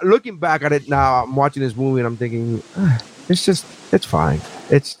 So looking back at it now, I'm watching this movie and I'm thinking, it's fine.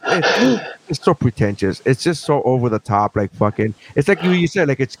 It's so pretentious. It's just so over the top, like fucking. It's like you said,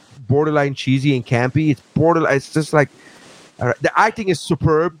 like it's borderline cheesy and campy. It's borderline. It's just like the acting is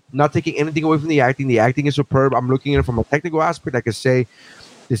superb. Not taking anything away from the acting. The acting is superb. I'm looking at it from a technical aspect. I could say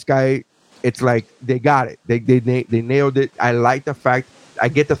this guy. It's like they got it. They nailed it. I like the fact. I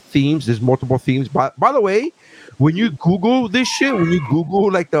get the themes. There's multiple themes. By the way, when you Google this shit, when you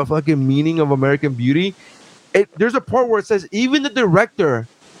Google like the fucking meaning of American Beauty, there's a part where it says even the director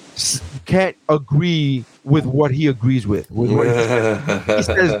can't agree with what he agrees with. He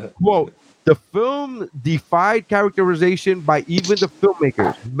says, quote, the film defied characterization by even the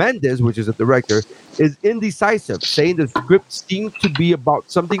filmmakers. Mendes, which is the director, is indecisive, saying the script seemed to be about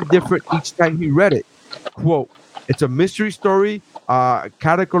something different each time he read it. Quote, it's a mystery story,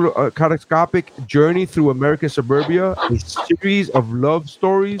 kaleidoscopic journey through American suburbia, a series of love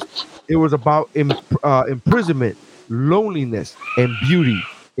stories. It was about imprisonment, loneliness, and beauty.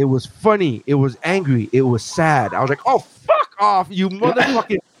 It was funny. It was angry. It was sad. I was like, oh, fuck off, you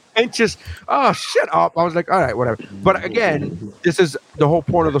motherfucking... And just, oh, shut up. I was like, all right, whatever. But again, this is the whole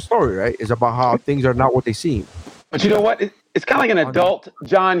point of the story, right? Is about how things are not what they seem. But you know what? It's kind of like an adult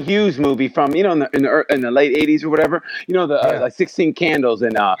John Hughes movie from, in the late 80s or whatever. Like 16 Candles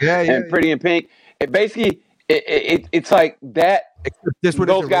and Pretty in Pink. It basically, it's like that.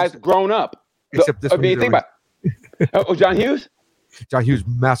 Those guys grown up. Except this one. Think about it. John Hughes? John Hughes,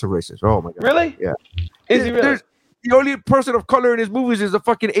 massive racist. Oh, my God. Really? Yeah. Is he really? The only person of color in his movies is the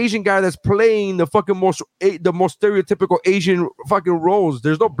fucking Asian guy that's playing the fucking most stereotypical Asian fucking roles.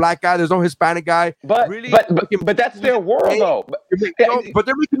 There's no black guy. There's no Hispanic guy. But that's their world, though. But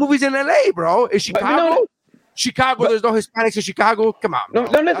they're making movies in LA, bro. In Chicago, there's no Hispanics in Chicago. Come on. No,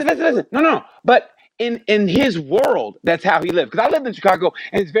 listen. No. But in his world, that's how he lived. Because I lived in Chicago,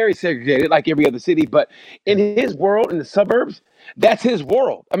 and it's very segregated, like every other city. But in his world, in the suburbs, that's his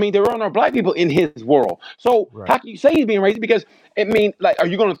world. I mean, there are no black people in his world. So how can you say he's being racist? Because are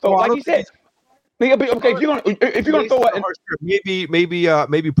you going to throw, like you said? Okay, if you're going to throw it,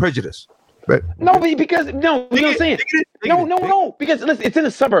 maybe prejudice. But no, because you know what I'm saying. No, because listen, it's in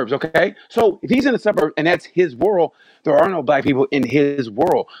the suburbs. Okay, so if he's in the suburbs and that's his world, there are no black people in his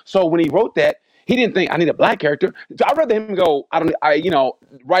world. So when he wrote that, he didn't think I need a black character. So I'd rather him go,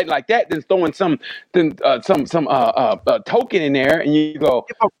 write like that than throwing some token in there, and you go.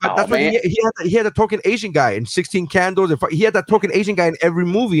 Yeah, that's man. He had a token Asian guy in 16 Candles. He had that token Asian guy in every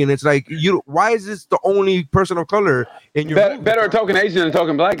movie, and it's like, why is this the only person of color in your movie? Better a token Asian than a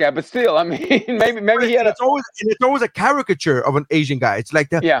token black guy, but still, I mean, maybe he had. It's always a caricature of an Asian guy. It's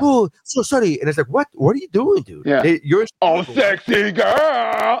like that. Yeah. Oh, so sorry, and it's like, what are you doing, dude? Yeah. You're sexy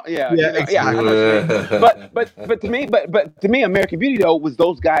girl. Yeah. Exactly. But to me, American Beauty though was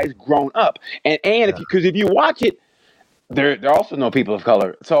those guys grown up, and if you watch it, there also no people of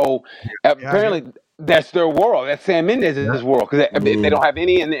color. So apparently that's their world. That's Sam Mendes' world because they don't have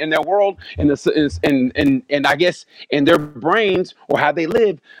any in their world, and I guess in their brains or how they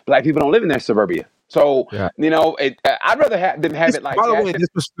live, black people don't live in their suburbia. So I'd rather have them have it like. By the way,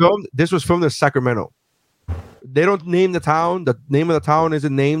 this was filmed in Sacramento. They don't name the town. The name of the town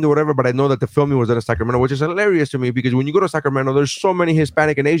isn't named or whatever, but I know that the filming was in Sacramento, which is hilarious to me because when you go to Sacramento, there's so many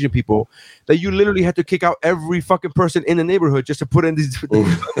Hispanic and Asian people that you literally had to kick out every fucking person in the neighborhood just to put in these.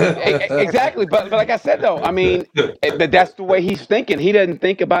 Exactly, but like I said though, I mean, that's the way he's thinking. He doesn't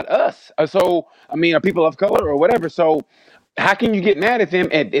think about us. So I mean, are people of color or whatever? So. How can you get mad at him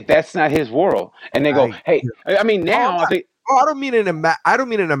if that's not his world? And they go, "Hey, I mean, now I think." Oh, I don't mean it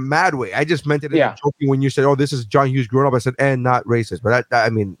in a mad way. I just meant it in a joking when you said, "Oh, this is John Hughes grown up." I said, "And not racist," but I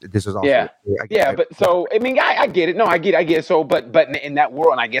mean, this is also But so I mean, I get it. No, I get it. So, but in that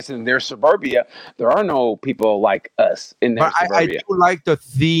world, and I guess in their suburbia, there are no people like us in their suburbia. I do like the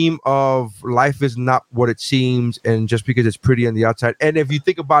theme of life is not what it seems, and just because it's pretty on the outside. And if you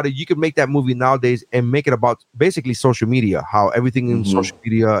think about it, you can make that movie nowadays and make it about basically social media. How everything in social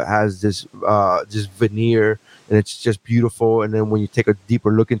media has this veneer. And it's just beautiful. And then when you take a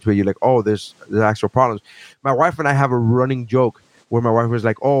deeper look into it, you're like, oh, there's actual problems. My wife and I have a running joke where my wife was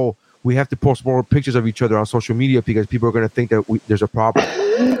like, oh, we have to post more pictures of each other on social media because people are going to think that there's a problem.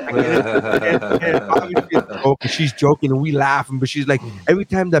 and she's joking and we laugh. But she's like, every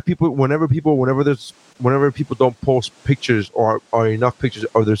time that whenever people don't post pictures or enough pictures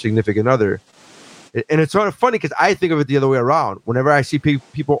of their significant other, and it's sort of funny because I think of it the other way around. Whenever I see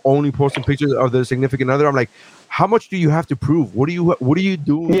people only posting pictures of their significant other, I'm like, how much do you have to prove? What are you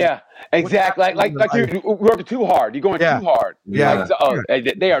doing? Yeah, exactly. Like you're working too hard. You're going too hard. Yeah.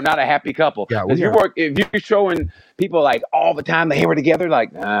 They are not a happy couple. Yeah. If you're showing people like all the time they were together,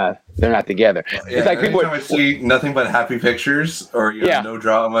 like they're not together. Yeah, it's like people I see nothing but happy pictures or no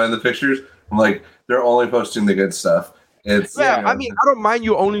drama in the pictures. I'm like, they're only posting the good stuff. I mean, I don't mind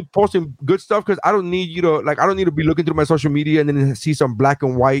you only posting good stuff because I don't need you to I don't need to be looking through my social media and then see some black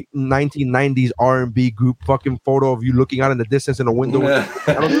and white 1990s R&B group fucking photo of you looking out in the distance in a window. I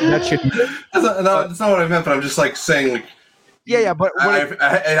don't do that shit either. That's not what I meant, but I'm just like saying, like, But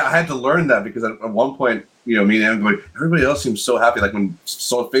I had to learn that because at one point, me and Em going, everybody else seems so happy. Like when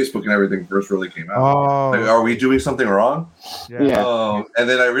Facebook and everything first really came out. Oh, like, are we doing something wrong? Yeah. And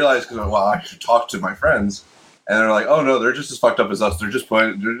then I realized I should talk to my friends, and they're like, oh no, they're just as fucked up as us. They're just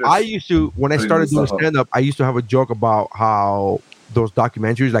playing. I used to, when I started doing stand up, I used to have a joke about how those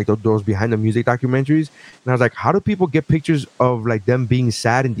documentaries, like those behind the music documentaries, and I was like, how do people get pictures of like them being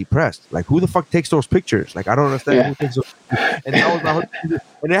sad and depressed? Like, who the fuck takes those pictures? Like, I don't understand who takes those. And that was my whole,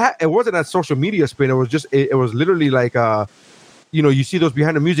 and it wasn't a social media spin. It was just it was literally like you see those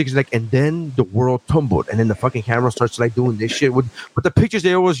behind the music, it's like, and then the world tumbled, and then the fucking camera starts like doing this shit but the pictures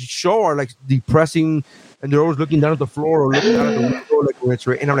they always show are like depressing, and they're always looking down at the floor or looking out at the window, like when it's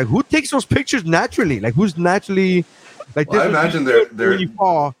right. And I'm like, who takes those pictures naturally? Like, who's naturally like this? I imagine they're when you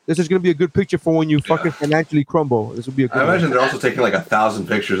fall. This is going to be a good picture for when you fucking financially crumble. This will be a good. I imagine they're also taking like 1,000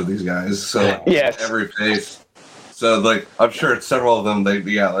 pictures of these guys. So every face. So like, I'm sure several of them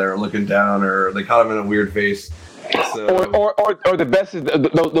they're looking down or they caught him in a weird face. So. Or the best is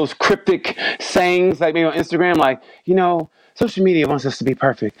those cryptic sayings like maybe on Instagram, like, social media wants us to be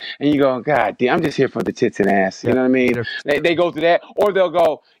perfect, and you go, God damn, I'm just here for the tits and ass. You know what I mean? They go through that, or they'll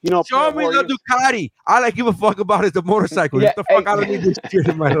go, show me the Ducati. All I give a fuck about is the motorcycle. Get the fuck out of me this shit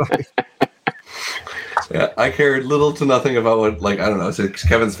in my life. Yeah, I cared little to nothing about what, like, I don't know, it's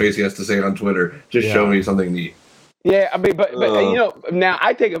Kevin Spacey has to say on Twitter. Just show me something neat. Yeah, I mean, but now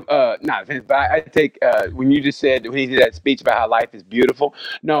I take not offense, but I take when you just said when he did that speech about how life is beautiful.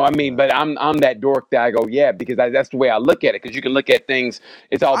 No, I mean, but I'm that dork that I go, because that's the way I look at it. Because you can look at things,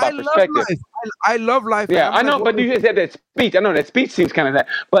 it's all about perspective. I love life. Yeah, I know, but you just had that speech. I know that speech seems kind of that,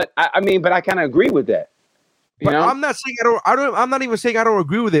 but I kind of agree with that. But I'm not saying I'm not even saying I don't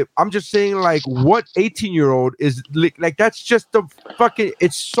agree with it. I'm just saying, like, what 18-year-old is like that's just the fucking.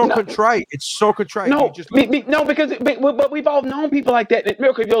 It's so contrite. It's so contrite. No, but we've all known people like that.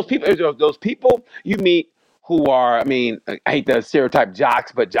 Those people you meet who are, I mean, I hate the stereotype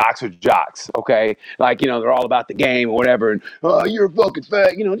jocks, but jocks are jocks. Okay, like they're all about the game or whatever, and you're a fucking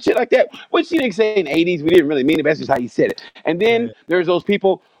fat, shit like that. Which you didn't say in the '80s. We didn't really mean it. That's just how you said it. And then there's those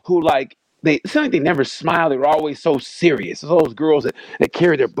people who like. It's not like they never smile. They were always so serious. There's all those girls that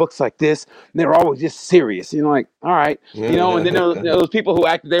carry their books like this, and they were always just serious. Like, all right, And then those people who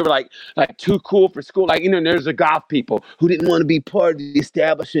acted, they were like too cool for school. Like, there's the goth people who didn't want to be part of the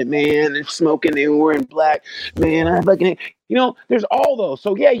establishment, man. They're smoking, they were wearing black, man. I fucking. There's all those.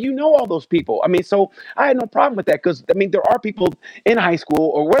 So, all those people. I mean, so I had no problem with that because, I mean, there are people in high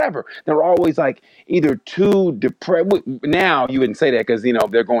school or whatever that are always like either too depressed. Now, you wouldn't say that because,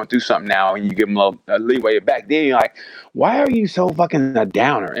 they're going through something now and you give them a leeway. Back then, you're like, why are you so fucking a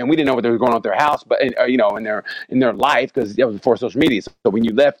downer? And we didn't know what they were going on at their house, but, in their life because that was before social media. So when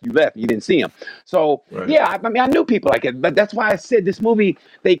you left, you didn't see them. So, I mean, I knew people like it. But that's why I said this movie,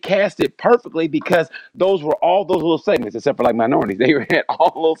 they cast it perfectly because those were all those little segments, except for like minorities. They had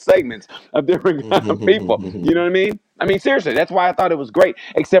all those segments of different kind of people. You know what I mean? I mean, seriously, that's why I thought it was great,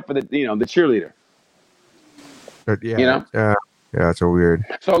 except for the the cheerleader. Yeah, it's so weird.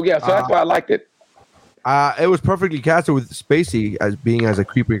 So that's why I liked it. It was perfectly casted with Spacey as a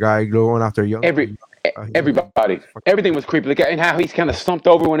creepy guy going after young. Everybody, everything was creepy. And how he's kind of slumped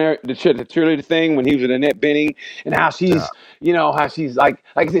over when the cheerleader thing when he was with Annette Bening, and how she's, how she's like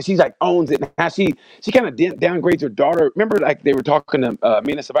I said, she's like owns it. And how she kind of downgrades her daughter. Remember, like they were talking to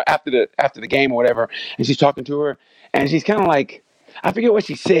Mina after the game or whatever, and she's talking to her, and she's kind of like, I forget what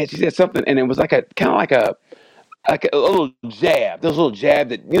she said. She said something, and it was like a little jab. Those little jab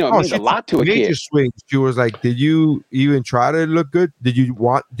that it means a lot to a kid. Swing. She was like, "Did you even try to look good? Did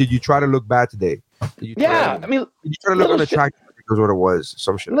you try to look bad today? Did you try to look unattractive?" Was what it was.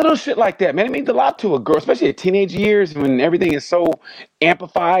 Some shit. Little shit like that, man. It means a lot to a girl, especially at teenage years when everything is so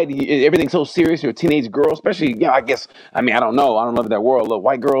amplified. Everything's so serious to a teenage girl, especially, I guess, I mean, I don't know if that world. Look,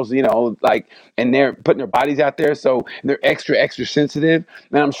 white girls, like, and they're putting their bodies out there, so they're extra, extra sensitive.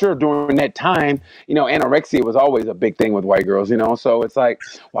 And I'm sure during that time, anorexia was always a big thing with white girls, so it's like,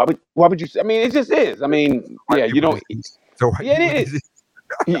 why would you, I mean, it just is. I mean, you don't eat. It is.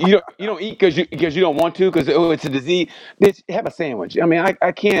 You don't eat because you don't want to because it's a disease. Bitch, have a sandwich. I mean,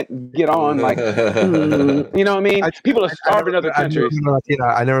 I can't get on like you know what I mean. People are starving in other countries.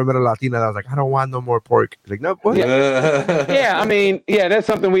 I never met a Latina that was like, I don't want no more pork. Like, no, what? Yeah, I mean, that's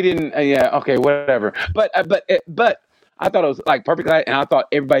something we didn't. Okay, whatever. But I thought it was like perfect, and I thought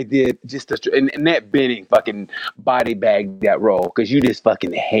everybody did just and Annette Bening fucking body bagged that role because you just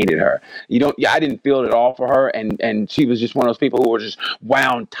fucking hated her. I didn't feel it at all for her, and she was just one of those people who were just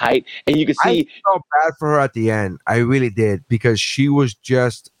wound tight, and you could see. I felt bad for her at the end. I really did because she was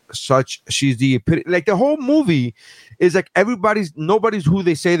just like the whole movie is like nobody's who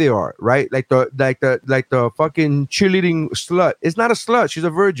they say they are, right? Like the fucking cheerleading slut. It's not a slut. She's a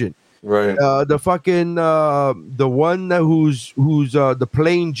virgin. Right. The fucking the one who's the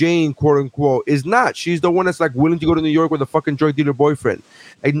plain Jane, quote unquote, is not. She's the one that's like willing to go to New York with a fucking drug dealer boyfriend.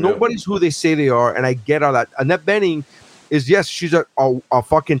 Like nobody's who they say they are, and I get all that. Annette Bening is, yes, she's a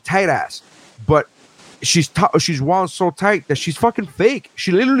fucking tight ass, but she's wound so tight that she's fucking fake.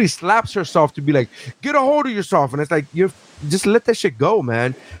 She literally slaps herself to be like, get a hold of yourself, and it's like, you just let that shit go,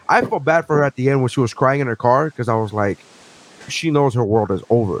 man. I felt bad for her at the end when she was crying in her car, because I was like, she knows her world is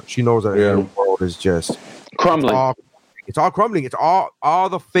over. She knows that her world is just crumbling. It's all crumbling. It's all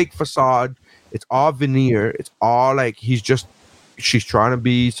the fake facade. It's all veneer. It's all like she's trying to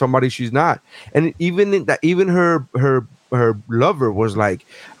be somebody she's not. And even her lover was like,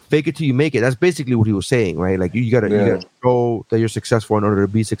 fake it till you make it. That's basically what he was saying, right? Like you gotta show that you're successful in order to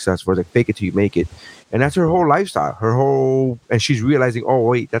be successful. It's like fake it till you make it. And that's her whole lifestyle. And she's realizing, oh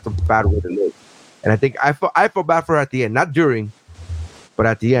wait, that's a bad way to live. And I think I felt bad for her at the end, not during, but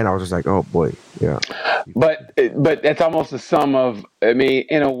at the end, I was just like, oh boy, yeah. But that's almost the sum of. I mean,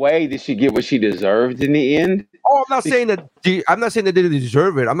 in a way, did she get what she deserved in the end? Oh, I'm not saying that they didn't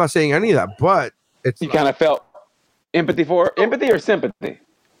deserve it. I'm not saying any of that, but you kind of felt empathy or sympathy.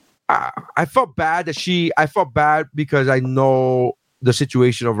 I felt bad I felt bad because I know the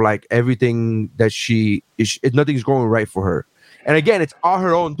situation of like everything that nothing's going right for her. And again, it's all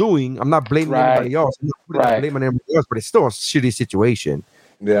her own doing. I'm not blaming anybody else. I'm not blaming anybody else, but it's still a shitty situation.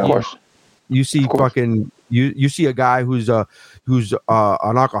 Yeah, of course. You see fucking you see a guy who's an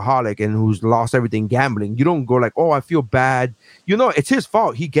alcoholic and who's lost everything gambling. You don't go like, oh, I feel bad. You know, it's his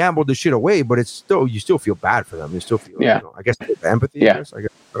fault. He gambled the shit away, but you still feel bad for them. You still feel, I guess empathy. Yeah. I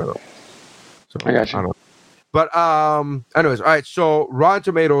don't know. So, I got you. I don't know. But anyways, all right. So Rotten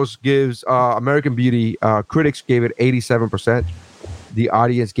Tomatoes gives American Beauty, critics gave it 87%. The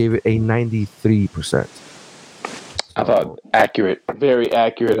audience gave it a 93%. I thought accurate, very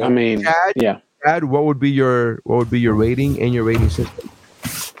accurate. I mean, Chad, what would be your rating and your rating system?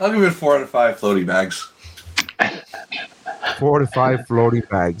 I'll give it 4 out of 5 floaty bags. 4 to 5 floating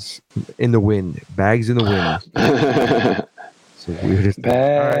bags in the wind. Bags in the wind.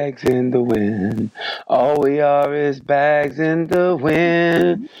 Bags in the wind. All we are is bags in the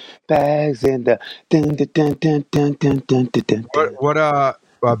wind. Bags in the dun dun dun dun dun dun dun dun. What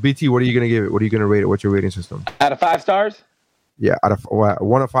BT? What are you gonna give it? What are you gonna rate it? What's your rating system? Out of 5 stars? Yeah, out of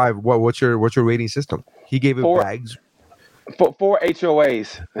 1 to 5. What's your rating system? He gave it 4 bags. 4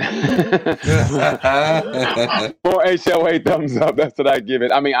 HOAs. 4 HOA thumbs up. That's what I give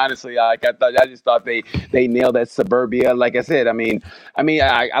it. I mean, honestly, I just thought they nailed that suburbia. Like I said, I mean,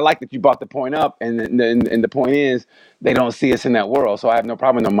 I like that you brought the point up, and the point is they don't see us in that world. So I have no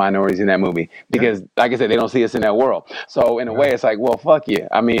problem with no minorities in that movie because, like I said, they don't see us in that world. So in a way, it's like, well, fuck you.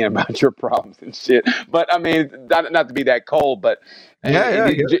 I mean, about your problems and shit. But I mean, not to be that cold, but but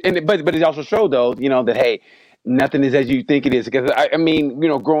it also showed though, that hey, nothing is as you think it is. Because I mean,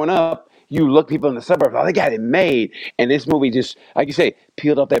 growing up, you look people in the suburbs, oh, they got it made. And this movie just, like you say,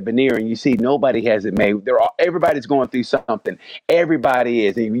 peeled off that veneer and you see nobody has it made. Everybody's going through something. Everybody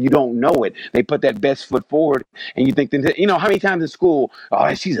is, and you don't know it. They put that best foot forward and you think, how many times in school,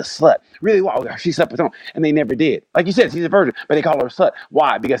 oh, she's a slut. Really? Wow, she slept with someone. And they never did. Like you said, she's a virgin, but they call her a slut.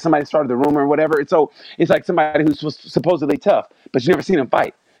 Why? Because somebody started the rumor or whatever. And so it's like somebody who's supposedly tough, but you never seen them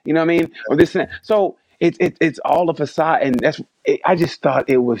fight. You know what I mean? Or this and that. So it's all a facade, and I just thought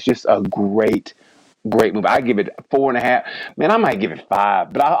it was just a great movie. I give it 4.5. Man, I might give it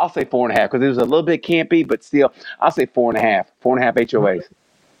 5, but I'll say 4.5 because it was a little bit campy, but still, I'll say 4.5. 4.5 HOAs.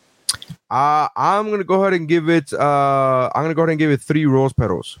 I'm gonna go ahead and give it. 3 rose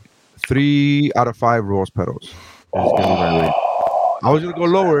petals. 3 out of 5 rose petals. I was gonna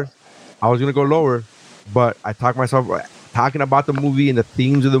go lower, but I talked myself. Talking about the movie and the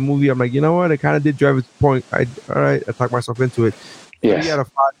themes of the movie, I'm like, you know what? It kind of did drive its point. I talked myself into it. Yes. 3 out of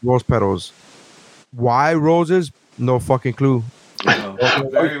 5 rose petals. Why roses? No fucking clue. Oh,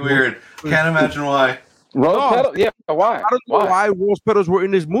 very weird. Can't imagine why. Rose petals? Yeah, why? I don't know why rose petals were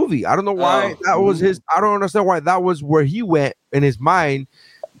in this movie. I don't know why that was his. I don't understand why that was where he went in his mind,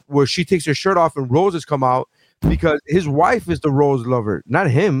 where she takes her shirt off and roses come out, because his wife is the rose lover,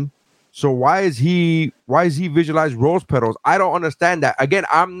 not him. So why is he visualize rose petals? I don't understand that. Again,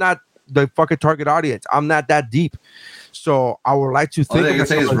 I'm not the fucking target audience. I'm not that deep. So I would like to think. All they can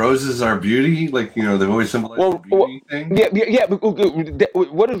say is roses are beauty. Like, they've always symbolized the beauty thing. Yeah.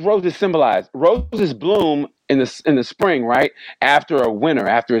 What does roses symbolize? Roses bloom in the spring, right? After a winter,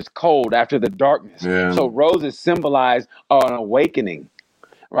 after it's cold, after the darkness. Yeah. So roses symbolize an awakening.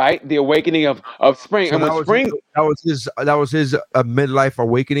 right? The awakening of spring. So And when spring, that was his midlife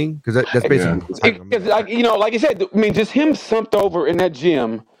awakening because that's basically what's happening. because like like you said, I mean, just him slumped over in that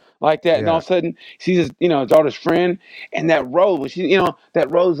gym like that, and all of a sudden sees his his daughter's friend, and that Rose, when she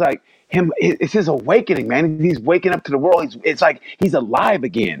that Rose like him, it's his awakening, man. He's waking up to the world. It's like he's alive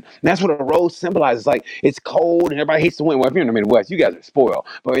again. And that's what a rose symbolizes. Like it's cold and everybody hates the wind. Well, if you're in the Midwest, you guys are spoiled.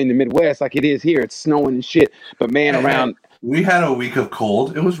 But in the Midwest, like it is here, it's snowing and shit. But man, around. We had a week of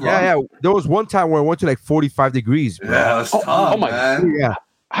cold. It was rough. Yeah. There was one time where it went to like 45 degrees. Bro. Yeah, it was tough, man. Yeah.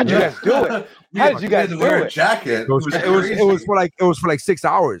 How'd you guys do it? How did you guys do wear a it? jacket. It was for like 6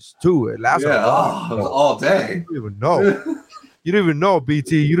 hours too. It lasted. Yeah, it was all day. You don't even know. You don't even know,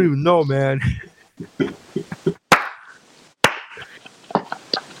 BT. You don't even know, man.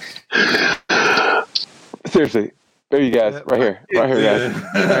 Seriously, there you guys, right here, guys. Right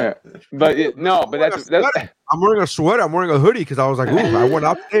here. But but that's I'm wearing a sweater. I'm wearing a hoodie because I was like, ooh, I went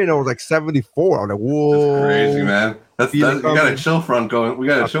up there and it was like 74. I was like, whoa, that's crazy, man. That's we got a chill front going. We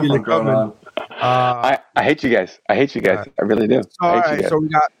got a chill front going on. I hate you guys. I hate you guys. I really do. All right. So we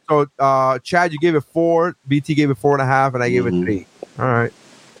got Chad. You gave it 4. BT gave it 4.5, and I gave it 3. All right.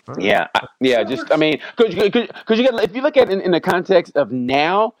 Yeah. Just I mean, because you got if you look at it in the context of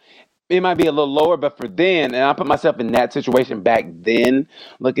now. It might be a little lower, but for then, and I put myself in that situation back then,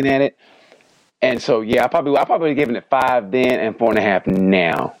 looking at it, and so I probably given it 5 then and 4.5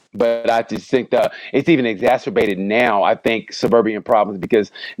 now. But I just think it's even exacerbated now. I think suburban problems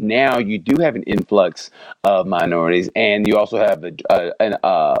because now you do have an influx of minorities, and you also have an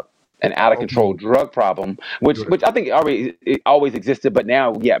out of control drug problem, which I think it always existed, but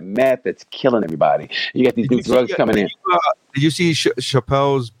now meth that's killing everybody. You got these new drugs coming in. Did you see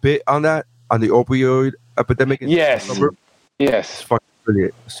Chappelle's bit on that, on the opioid epidemic? Yes. It's fucking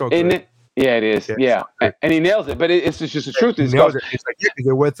brilliant. So good. Isn't it? Yeah, it is. Yeah. And he nails it, but it's just the truth. It's like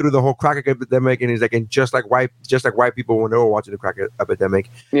they went through the whole crack epidemic, and he's like, and just like white people when they were watching the crack epidemic.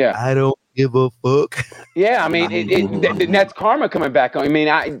 Yeah, I don't give a fuck. Yeah, I mean, that's karma coming back on. I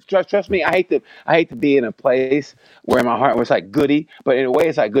mean, trust me. I hate to be in a place where my heart was like goody, but in a way,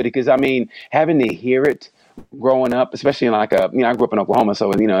 it's like goody because I mean, having to hear it. Growing up, especially in like I grew up in Oklahoma, so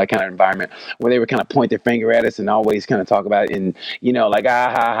that kind of environment where they would kind of point their finger at us and always kind of talk about it and like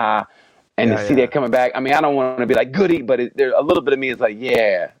ha ha, and to see that coming back. I mean, I don't want to be like goody, but there's a little bit of me is like,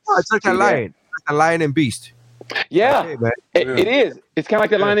 it's like a lion, like a lion and beast. Yeah, it is. It's kind of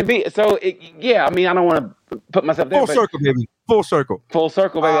like the lion and beast. So I mean, I don't want to put myself there. Full circle, baby. Full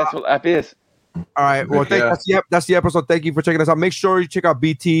circle, baby. That's what life is. All right. Well, that's the episode. Thank you for checking us out. Make sure you check out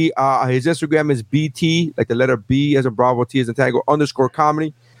BT. His Instagram is BT, like the letter B as in Bravo, T as in Tango,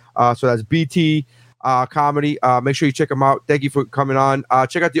 _comedy. So that's BT comedy. Make sure you check them out. Thank you for coming on.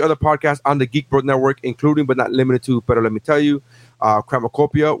 Check out the other podcasts on the Geek Bro Network, including but not limited to, Better Let Me Tell You,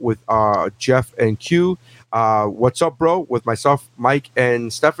 Cramacopia with Jeff and Q. What's Up, Bro? With myself, Mike,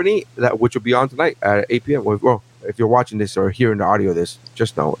 and Stephanie, which will be on tonight at 8 p.m. Well, if you're watching this or hearing the audio of this,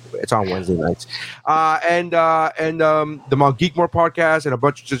 just know it's on Wednesday nights. And the Mount Geekmore podcast and a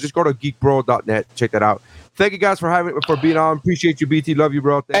bunch. So just go to geekbro.net. Check that out. Thank you guys for being on. Appreciate you, BT. Love you,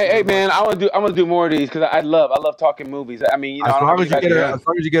 bro. Hey, man, I want to do more of these because I love talking movies. I mean, as long as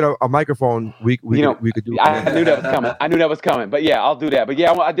you get a microphone, we could do. I knew that was coming. But I'll do that. But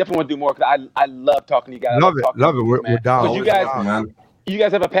I definitely want to do more because I love talking to you guys. Love it. We're down. You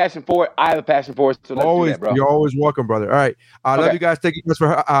guys have a passion for it. I have a passion for it. So let's do that, bro. You're always welcome, brother. All right. Love you guys. Thank you guys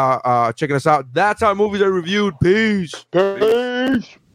for checking us out. That's our movies I reviewed. Peace.